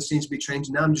wrong. This needs to be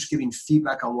changed. Now I'm just giving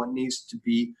feedback on what needs to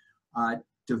be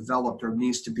developed or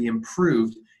needs to be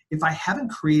improved. If I haven't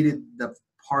created the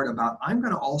part about I'm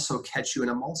going to also catch you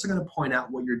and I'm also going to point out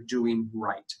what you're doing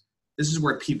right. This is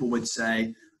where people would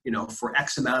say, you know, for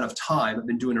X amount of time, I've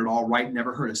been doing it all right,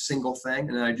 never heard a single thing,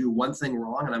 and then I do one thing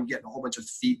wrong and I'm getting a whole bunch of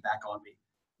feedback on me.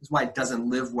 This is why it doesn't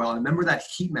live well. And remember that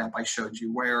heat map I showed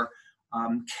you where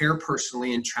care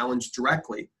personally and challenge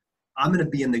directly. I'm going to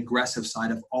be in the aggressive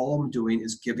side of all I'm doing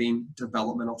is giving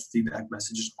developmental feedback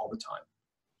messages all the time.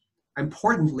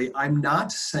 Importantly, I'm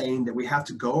not saying that we have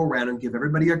to go around and give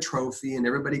everybody a trophy and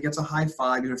everybody gets a high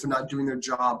five even if they're not doing their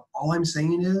job. All I'm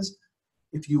saying is,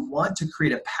 if you want to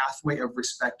create a pathway of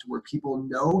respect where people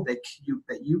know that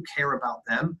you care about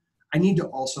them, I need to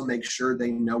also make sure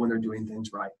they know when they're doing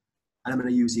things right. And I'm going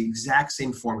to use the exact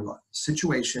same formula: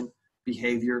 situation,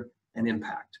 behavior, and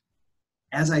impact.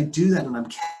 As I do that and I'm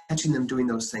catching them doing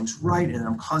those things right, and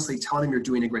I'm constantly telling them you're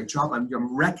doing a great job,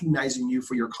 I'm recognizing you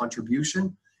for your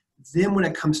contribution. Then when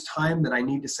it comes time that I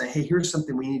need to say, hey, here's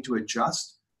something we need to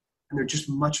adjust, and they're just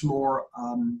much more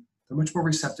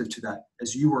receptive to that,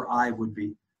 as you or I would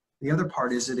be. The other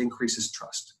part is it increases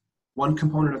trust. One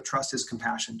component of trust is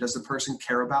compassion. Does the person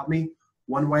care about me?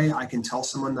 One way I can tell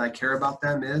someone that I care about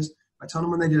them is by telling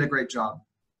them when they did a great job,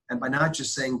 and by not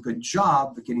just saying good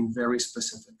job, but getting very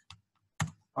specific.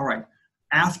 All right,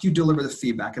 after you deliver the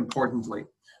feedback, importantly,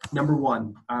 number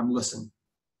one, listen.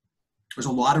 There's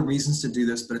a lot of reasons to do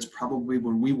this, but it's probably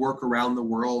when we work around the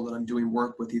world and I'm doing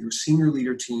work with either senior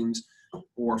leader teams,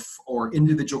 or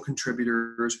individual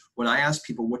contributors, when I ask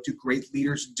people, what do great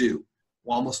leaders do?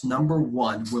 Well, almost number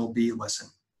one will be listen.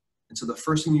 And so the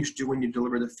first thing you should do when you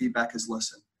deliver the feedback is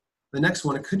listen. The next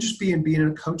one, it could just be in being in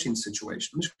a coaching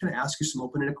situation. I'm just going to ask you some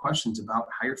open-ended questions about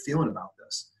how you're feeling about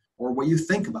this or what you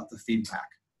think about the feedback.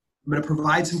 I'm going to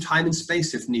provide some time and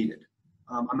space if needed.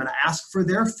 I'm going to ask for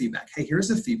their feedback. Hey, here's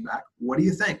the feedback. What do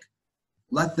you think?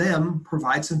 Let them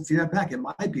provide some feedback back. It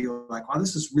might be like, oh,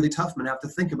 this is really tough. I'm going to have to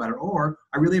think about it. Or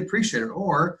I really appreciate it.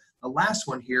 Or the last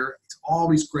one here, it's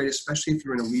always great, especially if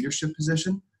you're in a leadership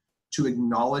position, to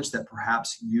acknowledge that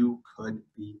perhaps you could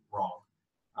be wrong.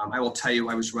 I will tell you,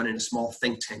 I was running a small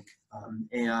think tank,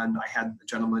 and I had a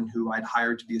gentleman who I'd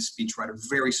hired to be a speechwriter,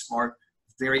 very smart,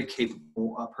 very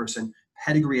capable person,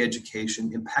 pedigree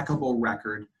education, impeccable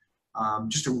record,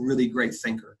 just a really great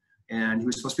thinker. And he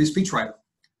was supposed to be a speechwriter.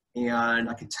 And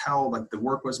I could tell like the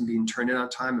work wasn't being turned in on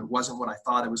time. It wasn't what I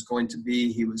thought it was going to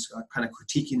be. He was kind of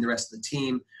critiquing the rest of the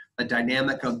team. The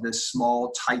dynamic of this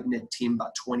small, tight-knit team,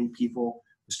 about 20 people,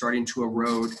 was starting to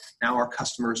erode. Now our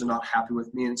customers are not happy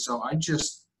with me. And so I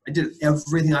did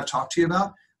everything I've talked to you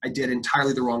about. I did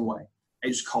entirely the wrong way. I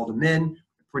just called him in,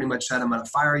 pretty much said, I'm going to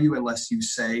fire you unless you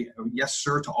say, oh, yes,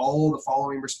 sir, to all the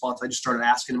following response. I just started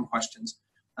asking him questions.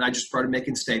 And I just started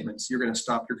making statements. You're going to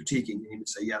stop your critiquing. And he would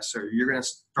say, yes, sir. You're going to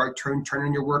start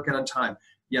turning your work in on time.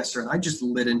 Yes, sir. And I just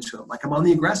lit into him. Like I'm on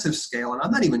the aggressive scale, and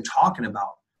I'm not even talking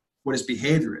about what his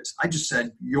behavior is. I just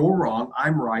said, you're wrong.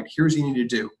 I'm right. Here's what you need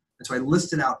to do. And so I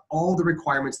listed out all the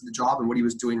requirements of the job and what he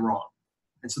was doing wrong.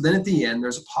 And so then at the end,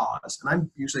 there's a pause. And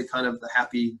I'm usually kind of the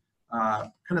happy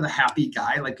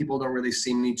guy. Like people don't really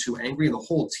see me too angry. The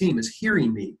whole team is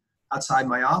hearing me outside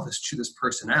my office chew this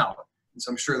person out. And so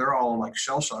I'm sure they're all like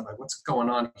shell shocked, like what's going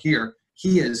on here?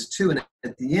 He is too. And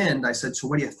at the end, I said, so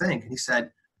what do you think? And he said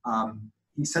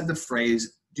the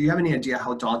phrase, do you have any idea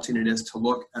how daunting it is to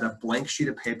look at a blank sheet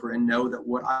of paper and know that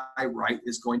what I write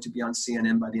is going to be on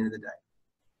CNN by the end of the day?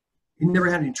 He never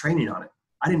had any training on it.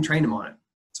 I didn't train him on it.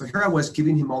 So here I was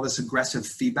giving him all this aggressive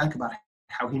feedback about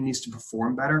how he needs to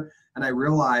perform better. And I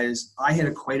realized I had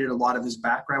equated a lot of his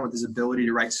background with his ability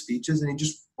to write speeches, and he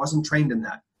just wasn't trained in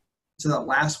that. So that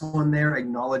last one there,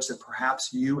 acknowledge that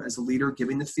perhaps you as a leader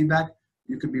giving the feedback,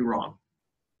 you could be wrong.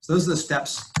 So those are the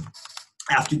steps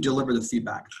after you deliver the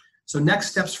feedback. So next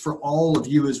steps for all of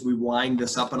you as we wind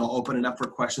this up, and I'll open it up for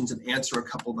questions and answer a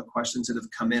couple of the questions that have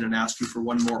come in and ask you for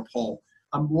one more poll.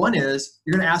 One is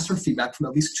you're going to ask for feedback from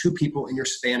at least 2 people in your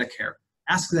span of care.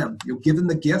 Ask them. You'll give them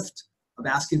the gift of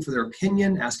asking for their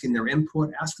opinion, asking their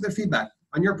input, ask for their feedback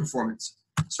on your performance.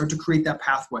 Start to create that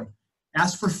pathway.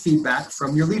 Ask for feedback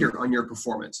from your leader on your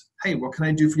performance. Hey, what can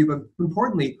I do for you? But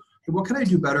importantly, hey, what can I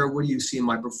do better? What do you see in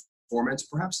my performance?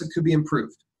 Perhaps it could be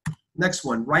improved. Next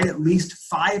one, write at least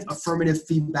 5 affirmative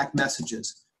feedback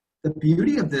messages. The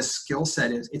beauty of this skill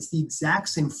set is it's the exact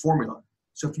same formula.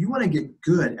 So if you want to get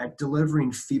good at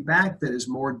delivering feedback that is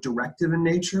more directive in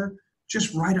nature,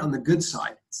 just write it on the good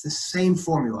side. It's the same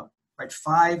formula. Write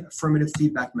 5 affirmative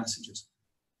feedback messages.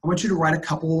 I want you to write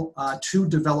 2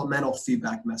 developmental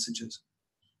feedback messages.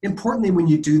 Importantly, when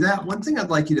you do that, one thing I'd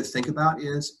like you to think about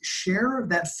is share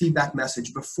that feedback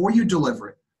message before you deliver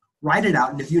it. Write it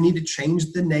out, and if you need to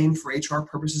change the name for HR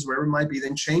purposes, whatever it might be,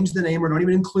 then change the name or don't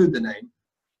even include the name.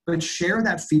 But share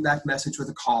that feedback message with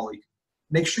a colleague.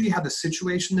 Make sure you have the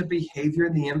situation, the behavior,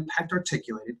 and the impact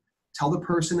articulated. Tell the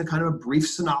person a kind of a brief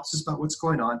synopsis about what's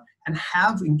going on, and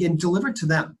deliver it to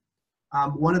them.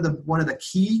 One of the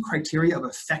key criteria of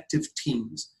effective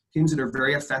teams that are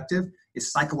very effective,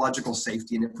 is psychological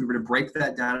safety. And if we were to break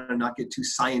that down and not get too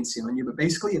sciencey on you, but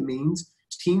basically it means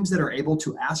teams that are able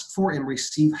to ask for and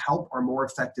receive help are more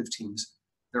effective teams.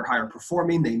 They're higher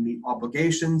performing, they meet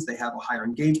obligations, they have a higher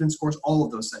engagement scores, all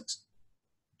of those things.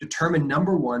 Determine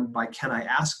number one by can I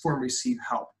ask for and receive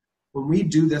help? When we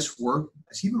do this work,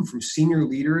 even from senior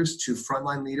leaders to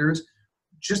frontline leaders,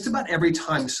 just about every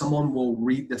time someone will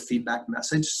read the feedback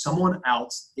message, someone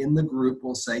else in the group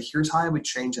will say, here's how I would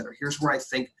change it, or here's where I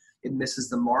think it misses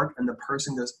the mark. And the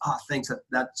person goes, thanks,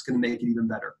 that's going to make it even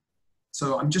better.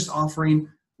 So I'm just offering,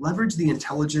 leverage the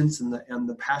intelligence and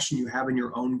the passion you have in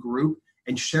your own group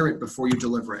and share it before you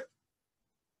deliver it.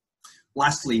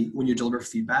 Lastly, when you deliver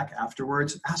feedback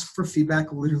afterwards, ask for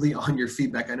feedback literally on your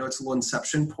feedback. I know it's a little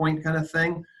inception point kind of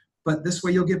thing, but this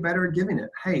way you'll get better at giving it.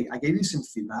 Hey, I gave you some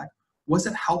feedback. Was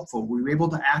it helpful? Were you able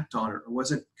to act on it? Or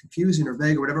was it confusing or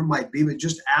vague or whatever it might be? But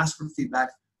just ask for feedback.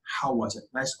 How was it?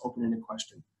 Nice open-ended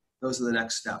question. Those are the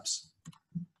next steps.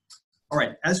 All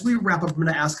right, as we wrap up, I'm going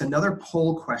to ask another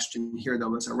poll question here,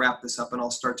 though, as I wrap this up, and I'll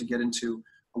start to get into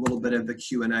a little bit of the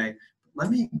Q&A. Let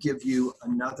me give you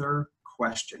another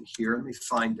question here. Let me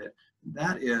find it.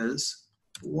 That is,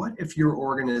 what if your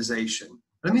organization,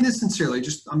 I mean this sincerely,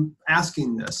 I'm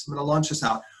asking this, I'm going to launch this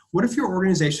out. What if your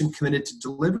organization committed to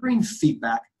delivering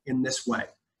feedback in this way?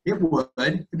 It'd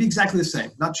be exactly the same,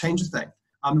 not change a thing.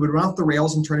 It would run off the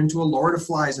rails and turn into a Lord of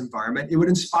Flies environment. It would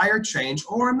inspire change,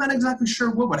 or I'm not exactly sure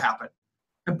what would happen.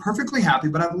 I'm perfectly happy,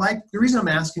 but the reason I'm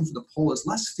asking for the poll is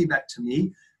less feedback to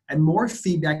me and more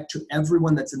feedback to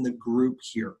everyone that's in the group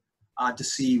here to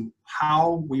see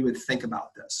how we would think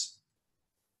about this.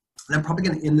 And I'm probably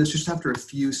going to end this just after a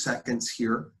few seconds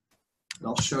here. And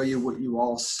I'll show you what you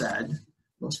all said.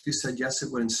 Most of you said, yes,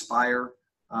 it would inspire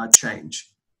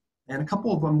change. And a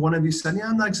couple of them, one of you said, yeah,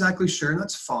 I'm not exactly sure, and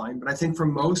that's fine. But I think for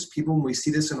most people, when we see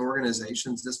this in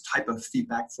organizations, this type of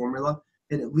feedback formula,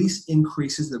 it at least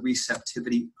increases the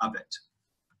receptivity of it.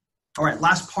 All right,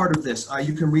 last part of this.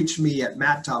 You can reach me at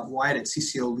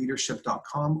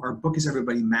matt.white@ccoleadership.com. Our book is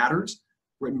Everybody Matters,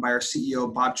 written by our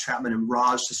CEO, Bob Chapman, and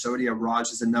Raj Sisodia. Raj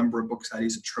has a number of books out.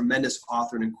 He's a tremendous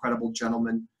author, an incredible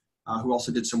gentleman who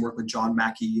also did some work with John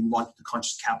Mackey and launched the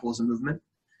Conscious Capitalism movement.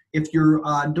 If you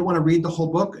don't want to read the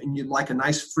whole book and you'd like a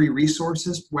nice free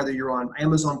resources, whether you're on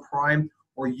Amazon Prime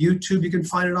or YouTube, you can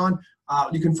find it on.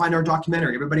 You can find our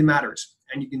documentary, Everybody Matters.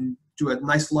 And you can do a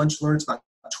nice lunch learn. It's about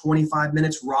 25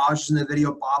 minutes. Raj is in the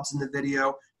video, Bob's in the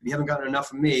video. If you haven't gotten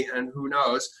enough of me, and who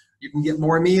knows, you can get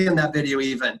more of me in that video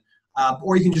even.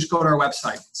 Or you can just go to our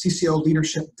website,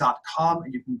 ccoleadership.com,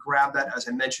 and you can grab that. As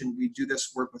I mentioned, we do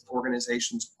this work with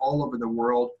organizations all over the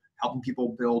world, helping people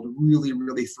build really,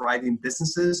 really thriving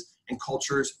businesses and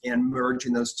cultures and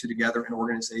merging those two together in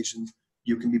organizations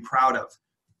you can be proud of.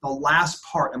 The last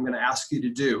part I'm going to ask you to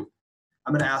do,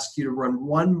 I'm going to ask you to run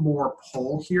one more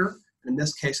poll here. In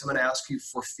this case, I'm going to ask you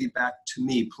for feedback to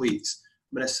me, please.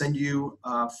 I'm going to send you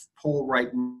a poll right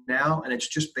now, and it's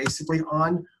just basically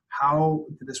on how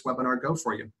did this webinar go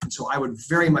for you. And so I would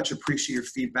very much appreciate your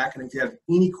feedback. And if you have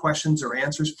any questions or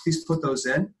answers, please put those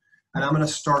in. And I'm going to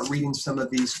start reading some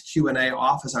of these Q&A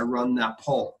off as I run that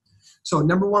poll. So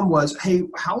number one was, hey,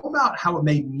 how about how it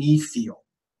made me feel?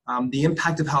 The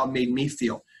impact of how it made me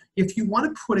feel. If you want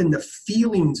to put in the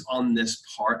feelings on this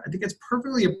part, I think it's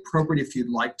perfectly appropriate if you'd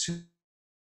like to,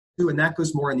 and that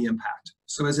goes more in the impact.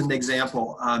 So as an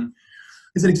example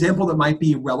that might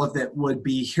be relevant would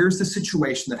be, here's the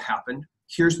situation that happened,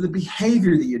 here's the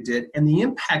behavior that you did, and the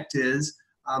impact is,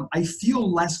 I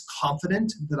feel less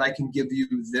confident that I can give you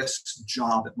this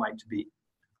job it might be.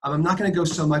 I'm not going to go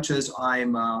so much as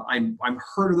I'm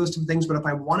hurt of those two things, but if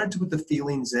I wanted to put the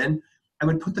feelings in, I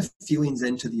would put the feelings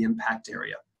into the impact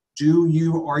area.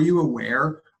 Are you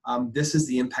aware this is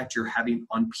the impact you're having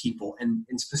on people, and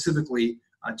specifically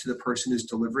to the person who's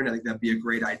delivering? I think that'd be a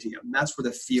great idea. And that's where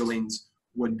the feelings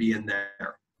would be in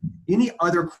there. Any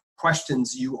other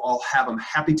questions you all have, I'm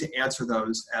happy to answer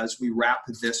those as we wrap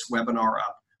this webinar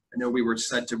up. I know we were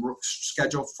set to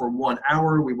schedule for 1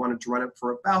 hour. We wanted to run it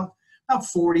for about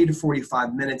 40 to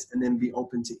 45 minutes and then be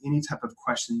open to any type of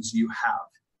questions you have.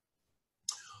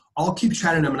 I'll keep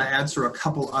chatting. I'm going to answer a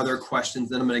couple other questions,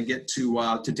 then I'm going to get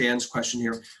to Dan's question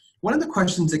here. One of the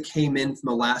questions that came in from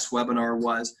the last webinar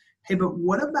was, hey, but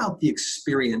what about the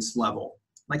experience level?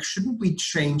 Like, shouldn't we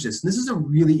change this? And this is a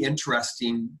really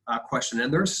interesting question.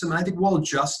 And there's some, I think we'll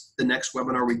adjust the next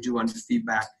webinar we do on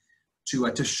feedback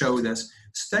to show this.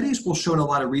 Studies will show, and a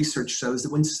lot of research shows,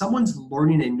 that when someone's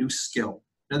learning a new skill,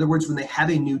 in other words, when they have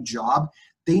a new job,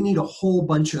 they need a whole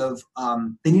bunch of,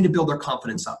 they need to build their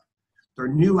confidence up. They're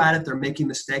new at it, they're making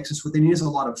mistakes, and so what they need is a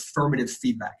lot of affirmative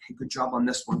feedback. Hey, good job on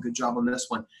this one, good job on this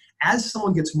one. As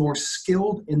someone gets more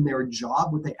skilled in their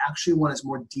job, what they actually want is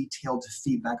more detailed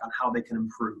feedback on how they can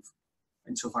improve.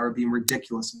 And so if I were being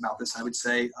ridiculous about this, I would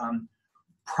say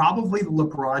probably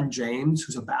LeBron James,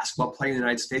 who's a basketball player in the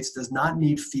United States, does not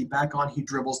need feedback on he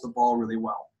dribbles the ball really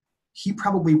well. He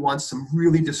probably wants some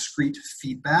really discrete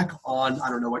feedback on, I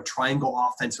don't know, a triangle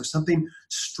offense or something,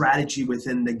 strategy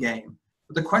within the game.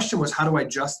 But the question was, how do I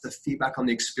adjust the feedback on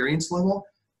the experience level?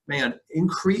 Man,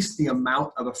 increase the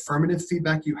amount of affirmative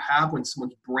feedback you have when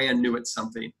someone's brand new at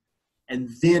something, and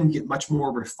then get much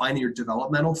more refining your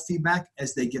developmental feedback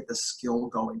as they get the skill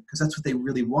going, because that's what they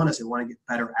really want, is they want to get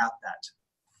better at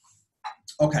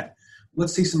that. Okay,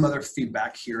 let's see some other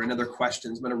feedback here and other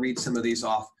questions. I'm going to read some of these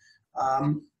off.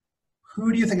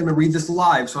 Who do you think, I'm going to read this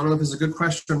live, so I don't know if it's a good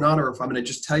question or not, or if I'm going to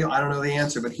just tell you I don't know the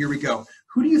answer, but here we go.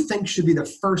 Who do you think should be the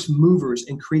first movers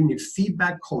in creating a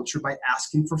feedback culture by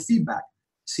asking for feedback?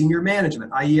 Senior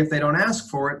management, i.e. if they don't ask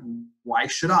for it, why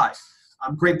should I?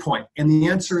 Great point. And the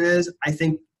answer is, I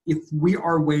think if we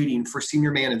are waiting for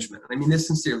senior management, and I mean this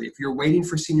sincerely, if you're waiting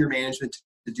for senior management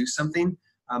to do something,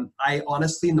 I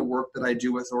honestly, in the work that I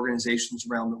do with organizations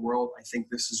around the world, I think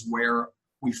this is where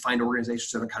we find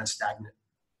organizations that are kind of stagnant.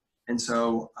 And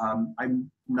so I'm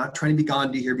not trying to be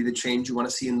Gandhi here, be the change you want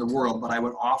to see in the world, but I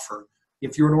would offer,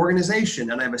 if you're an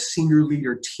organization and I have a senior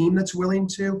leader team that's willing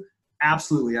to,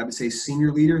 absolutely, I would say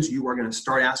senior leaders, you are going to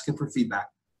start asking for feedback.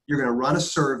 You're going to run a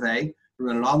survey, you're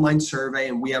going to run an online survey,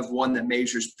 and we have one that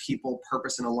measures people,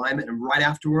 purpose, and alignment. And right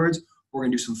afterwards, we're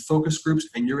going to do some focus groups,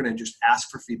 and you're going to just ask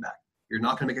for feedback. You're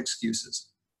not going to make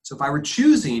excuses. So if I were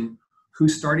choosing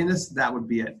who's starting this, that would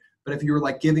be it. But if you were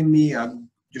like giving me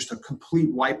just a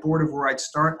complete whiteboard of where I'd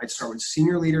start with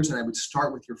senior leaders, and I would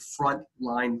start with your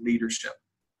frontline leadership.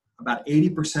 About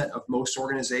 80% of most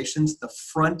organizations, the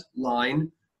front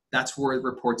line, that's where it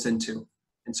reports into.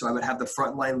 And so I would have the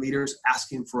frontline leaders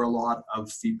asking for a lot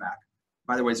of feedback.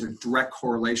 By the way, there's a direct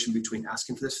correlation between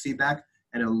asking for this feedback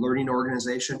and a learning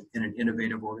organization and an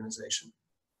innovative organization.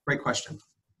 Great question.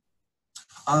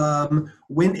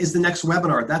 When is the next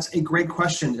webinar? That's a great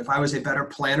question. If I was a better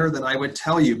planner, then I would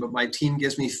tell you, but my team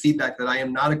gives me feedback that I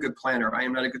am not a good planner. I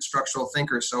am not a good structural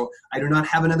thinker, so I do not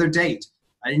have another date.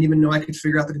 I didn't even know I could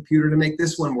figure out the computer to make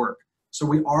this one work. So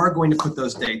we are going to put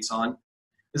those dates on.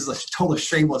 This is a total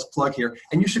shameless plug here.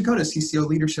 And you should go to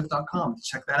ccoleadership.com to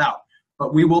check that out.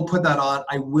 But we will put that on.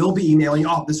 I will be emailing you.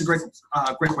 Oh, this is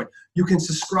a great point. You can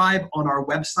subscribe on our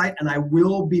website, and I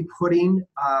will be putting,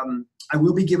 I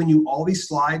will be giving you all these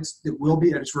slides that will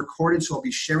be, it's recorded, so I'll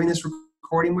be sharing this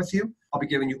recording with you. I'll be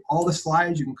giving you all the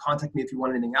slides. You can contact me if you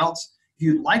want anything else. If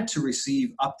you'd like to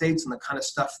receive updates on the kind of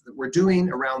stuff that we're doing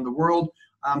around the world,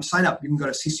 sign up. You can go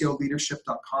to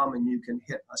ccoleadership.com and you can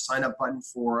hit a sign up button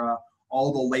for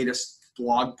all the latest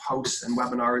blog posts and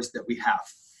webinars that we have.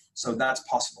 So that's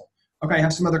possible. Okay, I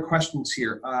have some other questions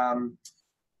here.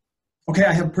 Okay,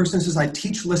 I have a person that says, I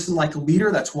teach Listen Like a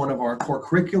Leader. That's one of our core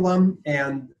curriculum.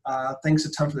 And thanks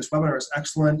a ton for this webinar. It's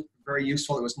excellent, very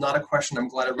useful. It was not a question. I'm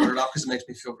glad I wrote it up because it makes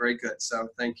me feel very good. So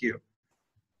thank you.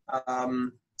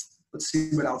 Let's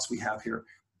see what else we have here.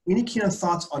 Any keynote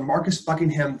thoughts on Marcus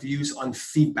Buckingham's views on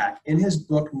feedback in his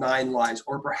book, 9 Lies,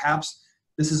 or perhaps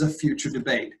this is a future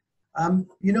debate?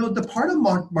 You know, the part of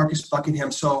Marcus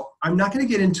Buckingham, so I'm not going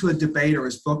to get into a debate or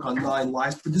his book on 9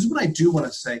 Lies, but this is what I do want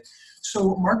to say.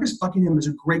 So Marcus Buckingham has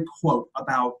a great quote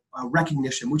about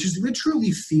recognition, which is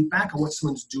literally feedback on what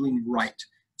someone's doing right.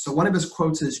 So one of his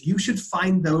quotes is, you should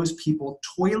find those people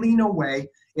toiling away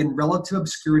in relative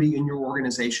obscurity in your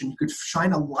organization. You could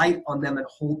shine a light on them and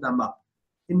hold them up.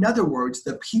 In other words,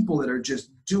 the people that are just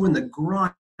doing the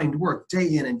grind work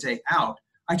day in and day out,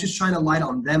 I just shine a light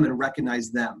on them and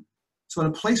recognize them. So in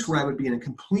a place where I would be in a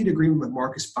complete agreement with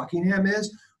Marcus Buckingham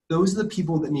is, those are the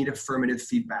people that need affirmative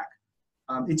feedback.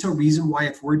 It's a reason why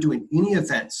if we're doing any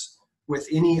events with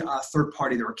any third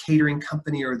party, they're a catering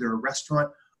company or they're a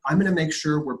restaurant, I'm going to make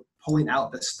sure we're pulling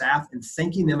out the staff and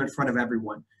thanking them in front of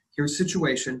everyone. Here's the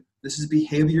situation. This is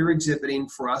behavior exhibiting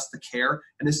for us, the care,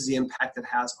 and this is the impact it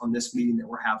has on this meeting that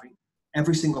we're having.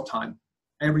 Every single time.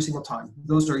 Every single time.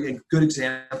 Those are a good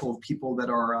example of people that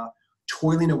are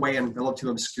toiling away in relative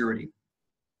obscurity.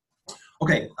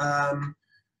 Okay,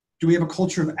 do we have a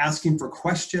culture of asking for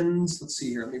questions? Let's see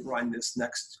here, let me run this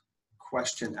next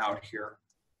question out here.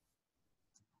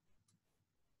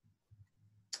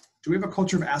 Do we have a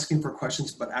culture of asking for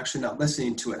questions but actually not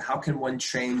listening to it? How can one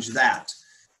change that?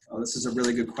 Oh, this is a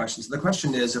really good question. So the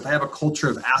question is, if I have a culture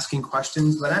of asking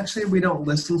questions but actually we don't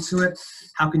listen to it,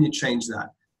 how can you change that?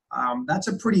 That's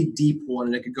a pretty deep one,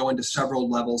 and it could go into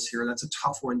several levels here. That's a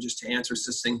tough one just to answer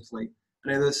succinctly.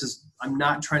 I know I'm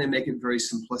not trying to make it very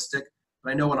simplistic,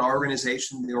 but I know in our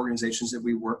organization, the organizations that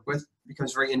we work with, it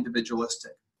becomes very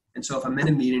individualistic. And so if I'm in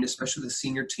a meeting, especially the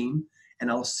senior team, and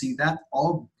I'll see that,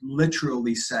 I'll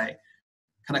literally say,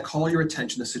 can I call your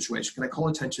attention to the situation? Can I call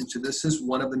attention to this is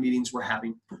one of the meetings we're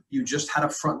having. You just had a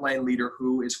frontline leader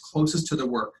who is closest to the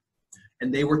work,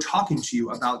 and they were talking to you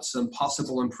about some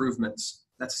possible improvements.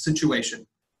 That's a situation.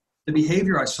 The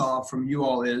behavior I saw from you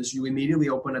all is you immediately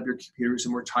open up your computers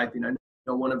and we're typing. I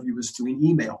know one of you was doing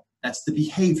email. That's the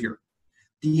behavior.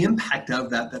 The impact of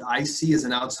that I see as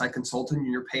an outside consultant,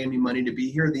 and you're paying me money to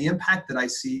be here, the impact that I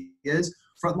see is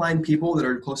frontline people that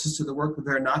are closest to the work,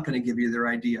 they're not going to give you their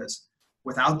ideas.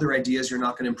 Without their ideas, you're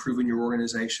not going to improve in your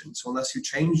organization. So unless you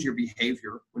change your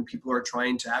behavior when people are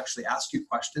trying to actually ask you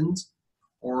questions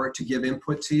or to give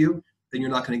input to you, then you're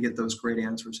not going to get those great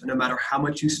answers. And no matter how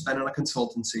much you spend on a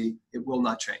consultancy, it will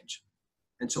not change.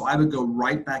 And so I would go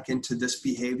right back into this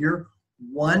behavior,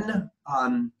 one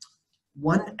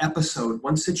episode,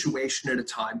 one situation at a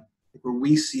time, where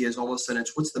we see as all of a sudden,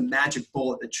 it's what's the magic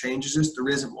bullet that changes this? There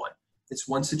isn't one. It's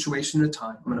one situation at a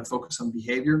time. I'm going to focus on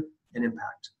behavior and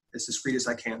impact as discreet as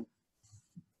I can.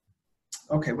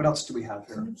 Okay, what else do we have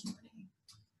here?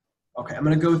 Okay, I'm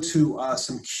going to go to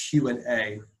some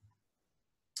Q&A.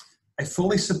 I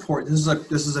fully support, this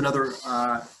is another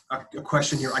a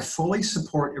question here. I fully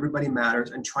support Everybody Matters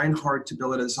and trying hard to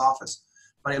build it as office,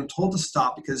 but I am told to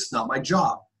stop because it's not my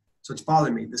job. So it's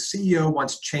bothering me. The CEO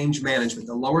wants change management.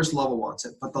 The lowest level wants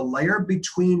it, but the layer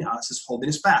between us is holding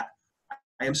us back.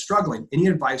 I am struggling. Any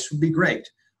advice would be great.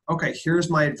 Okay, here's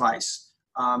my advice.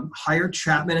 Hire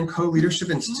Chapman Co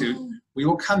Leadership Institute. We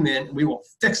will come in and we will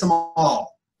fix them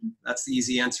all. That's the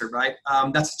easy answer, right?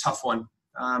 That's a tough one.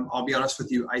 I'll be honest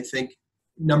with you. I think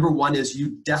number one is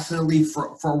you definitely,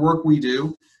 for work we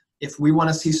do, if we want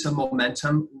to see some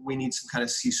momentum, we need some kind of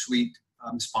C-suite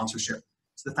sponsorship.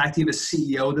 So the fact that you have a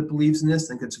CEO that believes in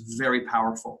this, I think it's very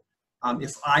powerful.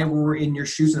 If I were in your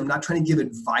shoes, and I'm not trying to give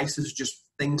advice, it's just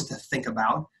things to think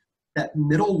about, that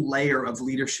middle layer of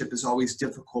leadership is always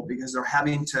difficult because they're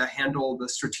having to handle the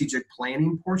strategic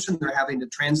planning portion. They're having to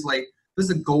translate, this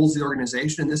is the goals of the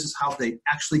organization, and this is how they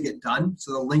actually get done.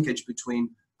 So the linkage between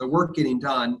the work getting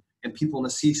done and people in the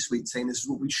C-suite saying this is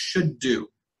what we should do.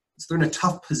 So they're in a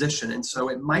tough position. And so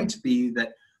it might be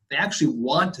that they actually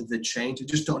want the change, they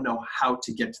just don't know how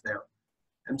to get there.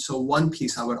 And so one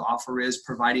piece I would offer is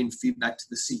providing feedback to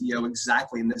the CEO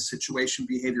exactly in this situation,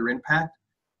 behavior impact,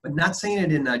 but not saying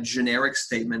it in a generic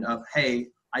statement of, hey,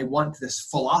 I want this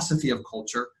philosophy of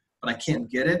culture, but I can't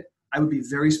get it. I would be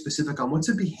very specific on what's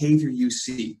a behavior you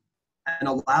see and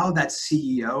allow that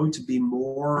CEO to be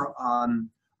more,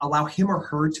 allow him or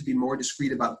her to be more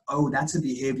discreet about, oh, that's a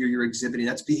behavior you're exhibiting,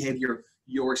 that's behavior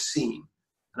you're seeing.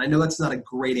 And I know that's not a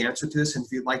great answer to this, and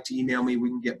if you'd like to email me, we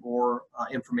can get more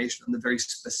information on the very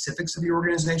specifics of your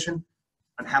organization.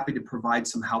 I'm happy to provide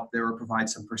some help there or provide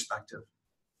some perspective.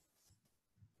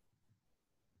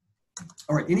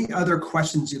 All right, any other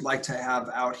questions you'd like to have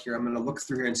out here? I'm going to look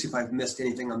through here and see if I've missed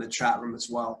anything on the chat room as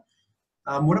well.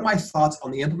 What are my thoughts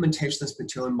on the implementation of this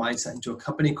material and mindset into a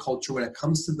company culture when it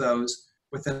comes to those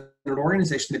within an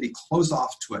organization may be closed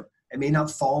off to it and may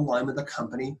not fall in line with the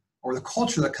company or the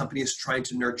culture the company is trying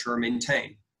to nurture or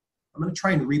maintain? I'm going to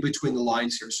try and read between the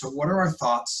lines here. So what are our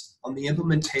thoughts on the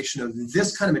implementation of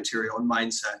this kind of material and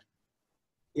mindset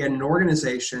in an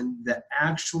organization that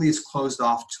actually is closed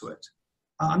off to it?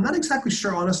 I'm not exactly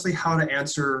sure, honestly, how to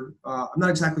answer. I'm not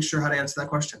exactly sure how to answer that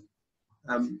question.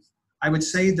 I would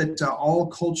say that all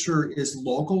culture is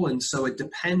local, and so it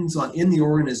depends on in the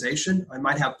organization. I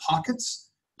might have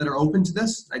pockets that are open to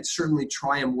this. I'd certainly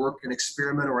try and work and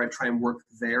experiment, or I'd try and work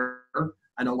there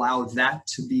and allow that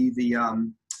to be the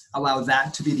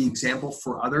example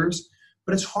for others.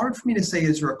 But it's hard for me to say,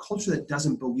 is there a culture that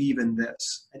doesn't believe in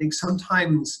this? I think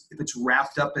sometimes if it's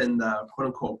wrapped up in the quote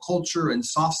unquote culture and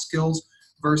soft skills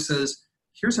versus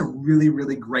here's a really,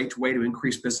 really great way to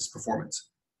increase business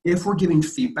performance. If we're giving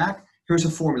feedback, here's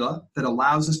a formula that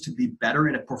allows us to be better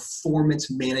in a performance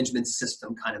management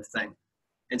system kind of thing.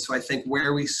 And so I think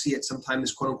where we see it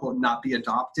sometimes quote unquote not be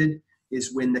adopted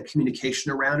is when the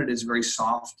communication around it is very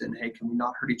soft and, hey, can we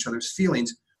not hurt each other's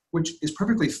feelings, which is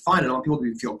perfectly fine. I want people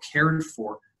to feel cared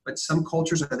for. But some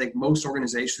cultures, I think most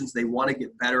organizations, they want to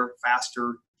get better,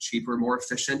 faster, cheaper, more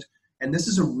efficient. And this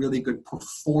is a really good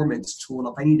performance tool. And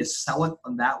if I need to sell it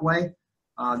on that way,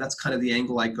 that's kind of the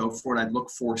angle I go for. And I'd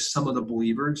look for some of the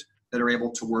believers that are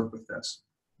able to work with this.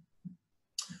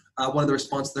 One of the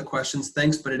responses to the questions,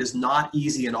 thanks, but it is not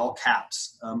easy in all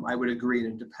caps. I would agree,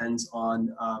 and it depends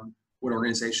on what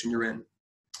organization you're in.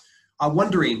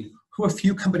 Wondering who a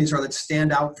few companies are that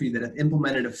stand out for you that have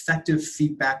implemented effective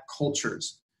feedback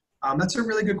cultures. That's a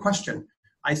really good question.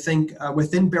 I think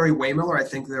within Barry Waymiller, I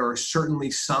think there are certainly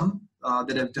some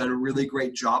that have done a really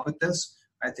great job at this.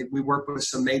 I think we work with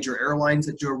some major airlines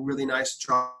that do a really nice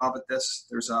job at this.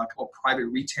 There's a couple of private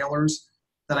retailers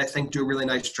that I think do a really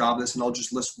nice job of this, and I'll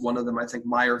just list one of them. I think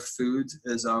Meyer Foods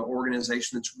is an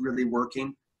organization that's really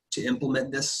working to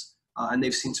implement this, and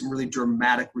they've seen some really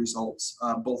dramatic results,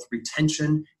 both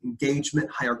retention,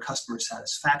 engagement, higher customer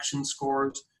satisfaction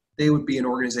scores. They would be an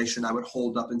organization I would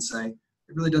hold up and say,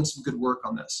 they've really done some good work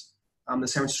on this. The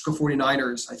San Francisco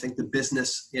 49ers, I think the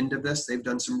business end of this, they've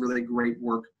done some really great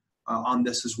work on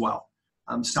this as well.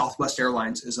 Southwest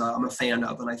Airlines is I'm a fan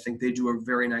of, and I think they do a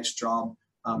very nice job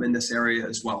in this area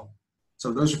as well.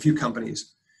 So those are a few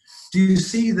companies. Do you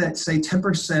see that, say,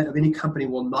 10% of any company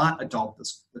will not adopt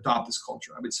this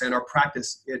culture? I would say in our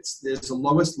practice, it's the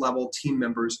lowest level team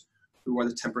members who are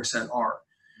the 10% are.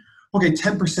 Okay,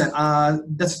 10%,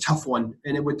 that's a tough one.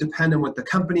 And it would depend on what the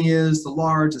company is, the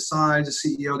large, the size,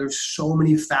 the CEO. There's so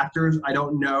many factors. I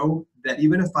don't know that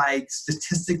even if I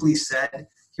statistically said,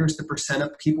 here's the percent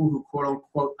of people who quote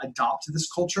unquote adopt this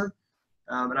culture.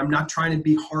 And I'm not trying to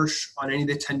be harsh on any of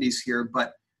the attendees here,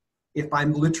 but if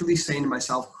I'm literally saying to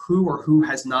myself, who or who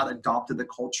has not adopted the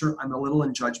culture, I'm a little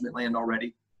in judgment land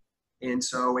already. And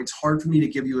so it's hard for me to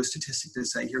give you a statistic to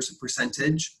say, here's a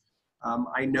percentage.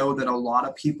 I know that a lot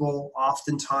of people,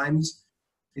 oftentimes,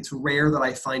 it's rare that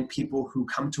I find people who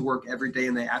come to work every day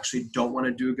and they actually don't want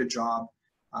to do a good job.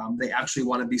 They actually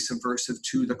want to be subversive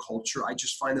to the culture. I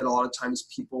just find that a lot of times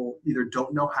people either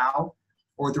don't know how,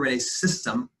 or they're in a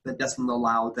system that doesn't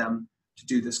allow them to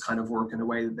do this kind of work in a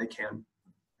way that they can.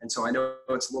 And so I know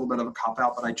it's a little bit of a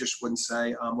cop-out, but I just wouldn't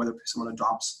say whether someone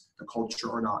adopts the culture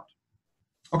or not.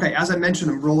 Okay, as I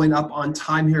mentioned, I'm rolling up on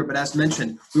time here, but as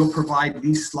mentioned, we'll provide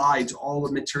these slides, all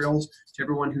the materials to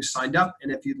everyone who signed up.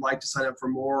 And if you'd like to sign up for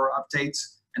more updates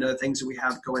and other things that we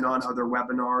have going on, other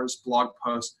webinars, blog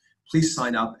posts, please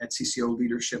sign up at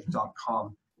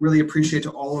ccoleadership.com. Really appreciate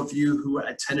to all of you who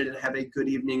attended, and have a good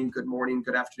evening, good morning,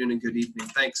 good afternoon, and good evening.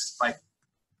 Thanks. Bye.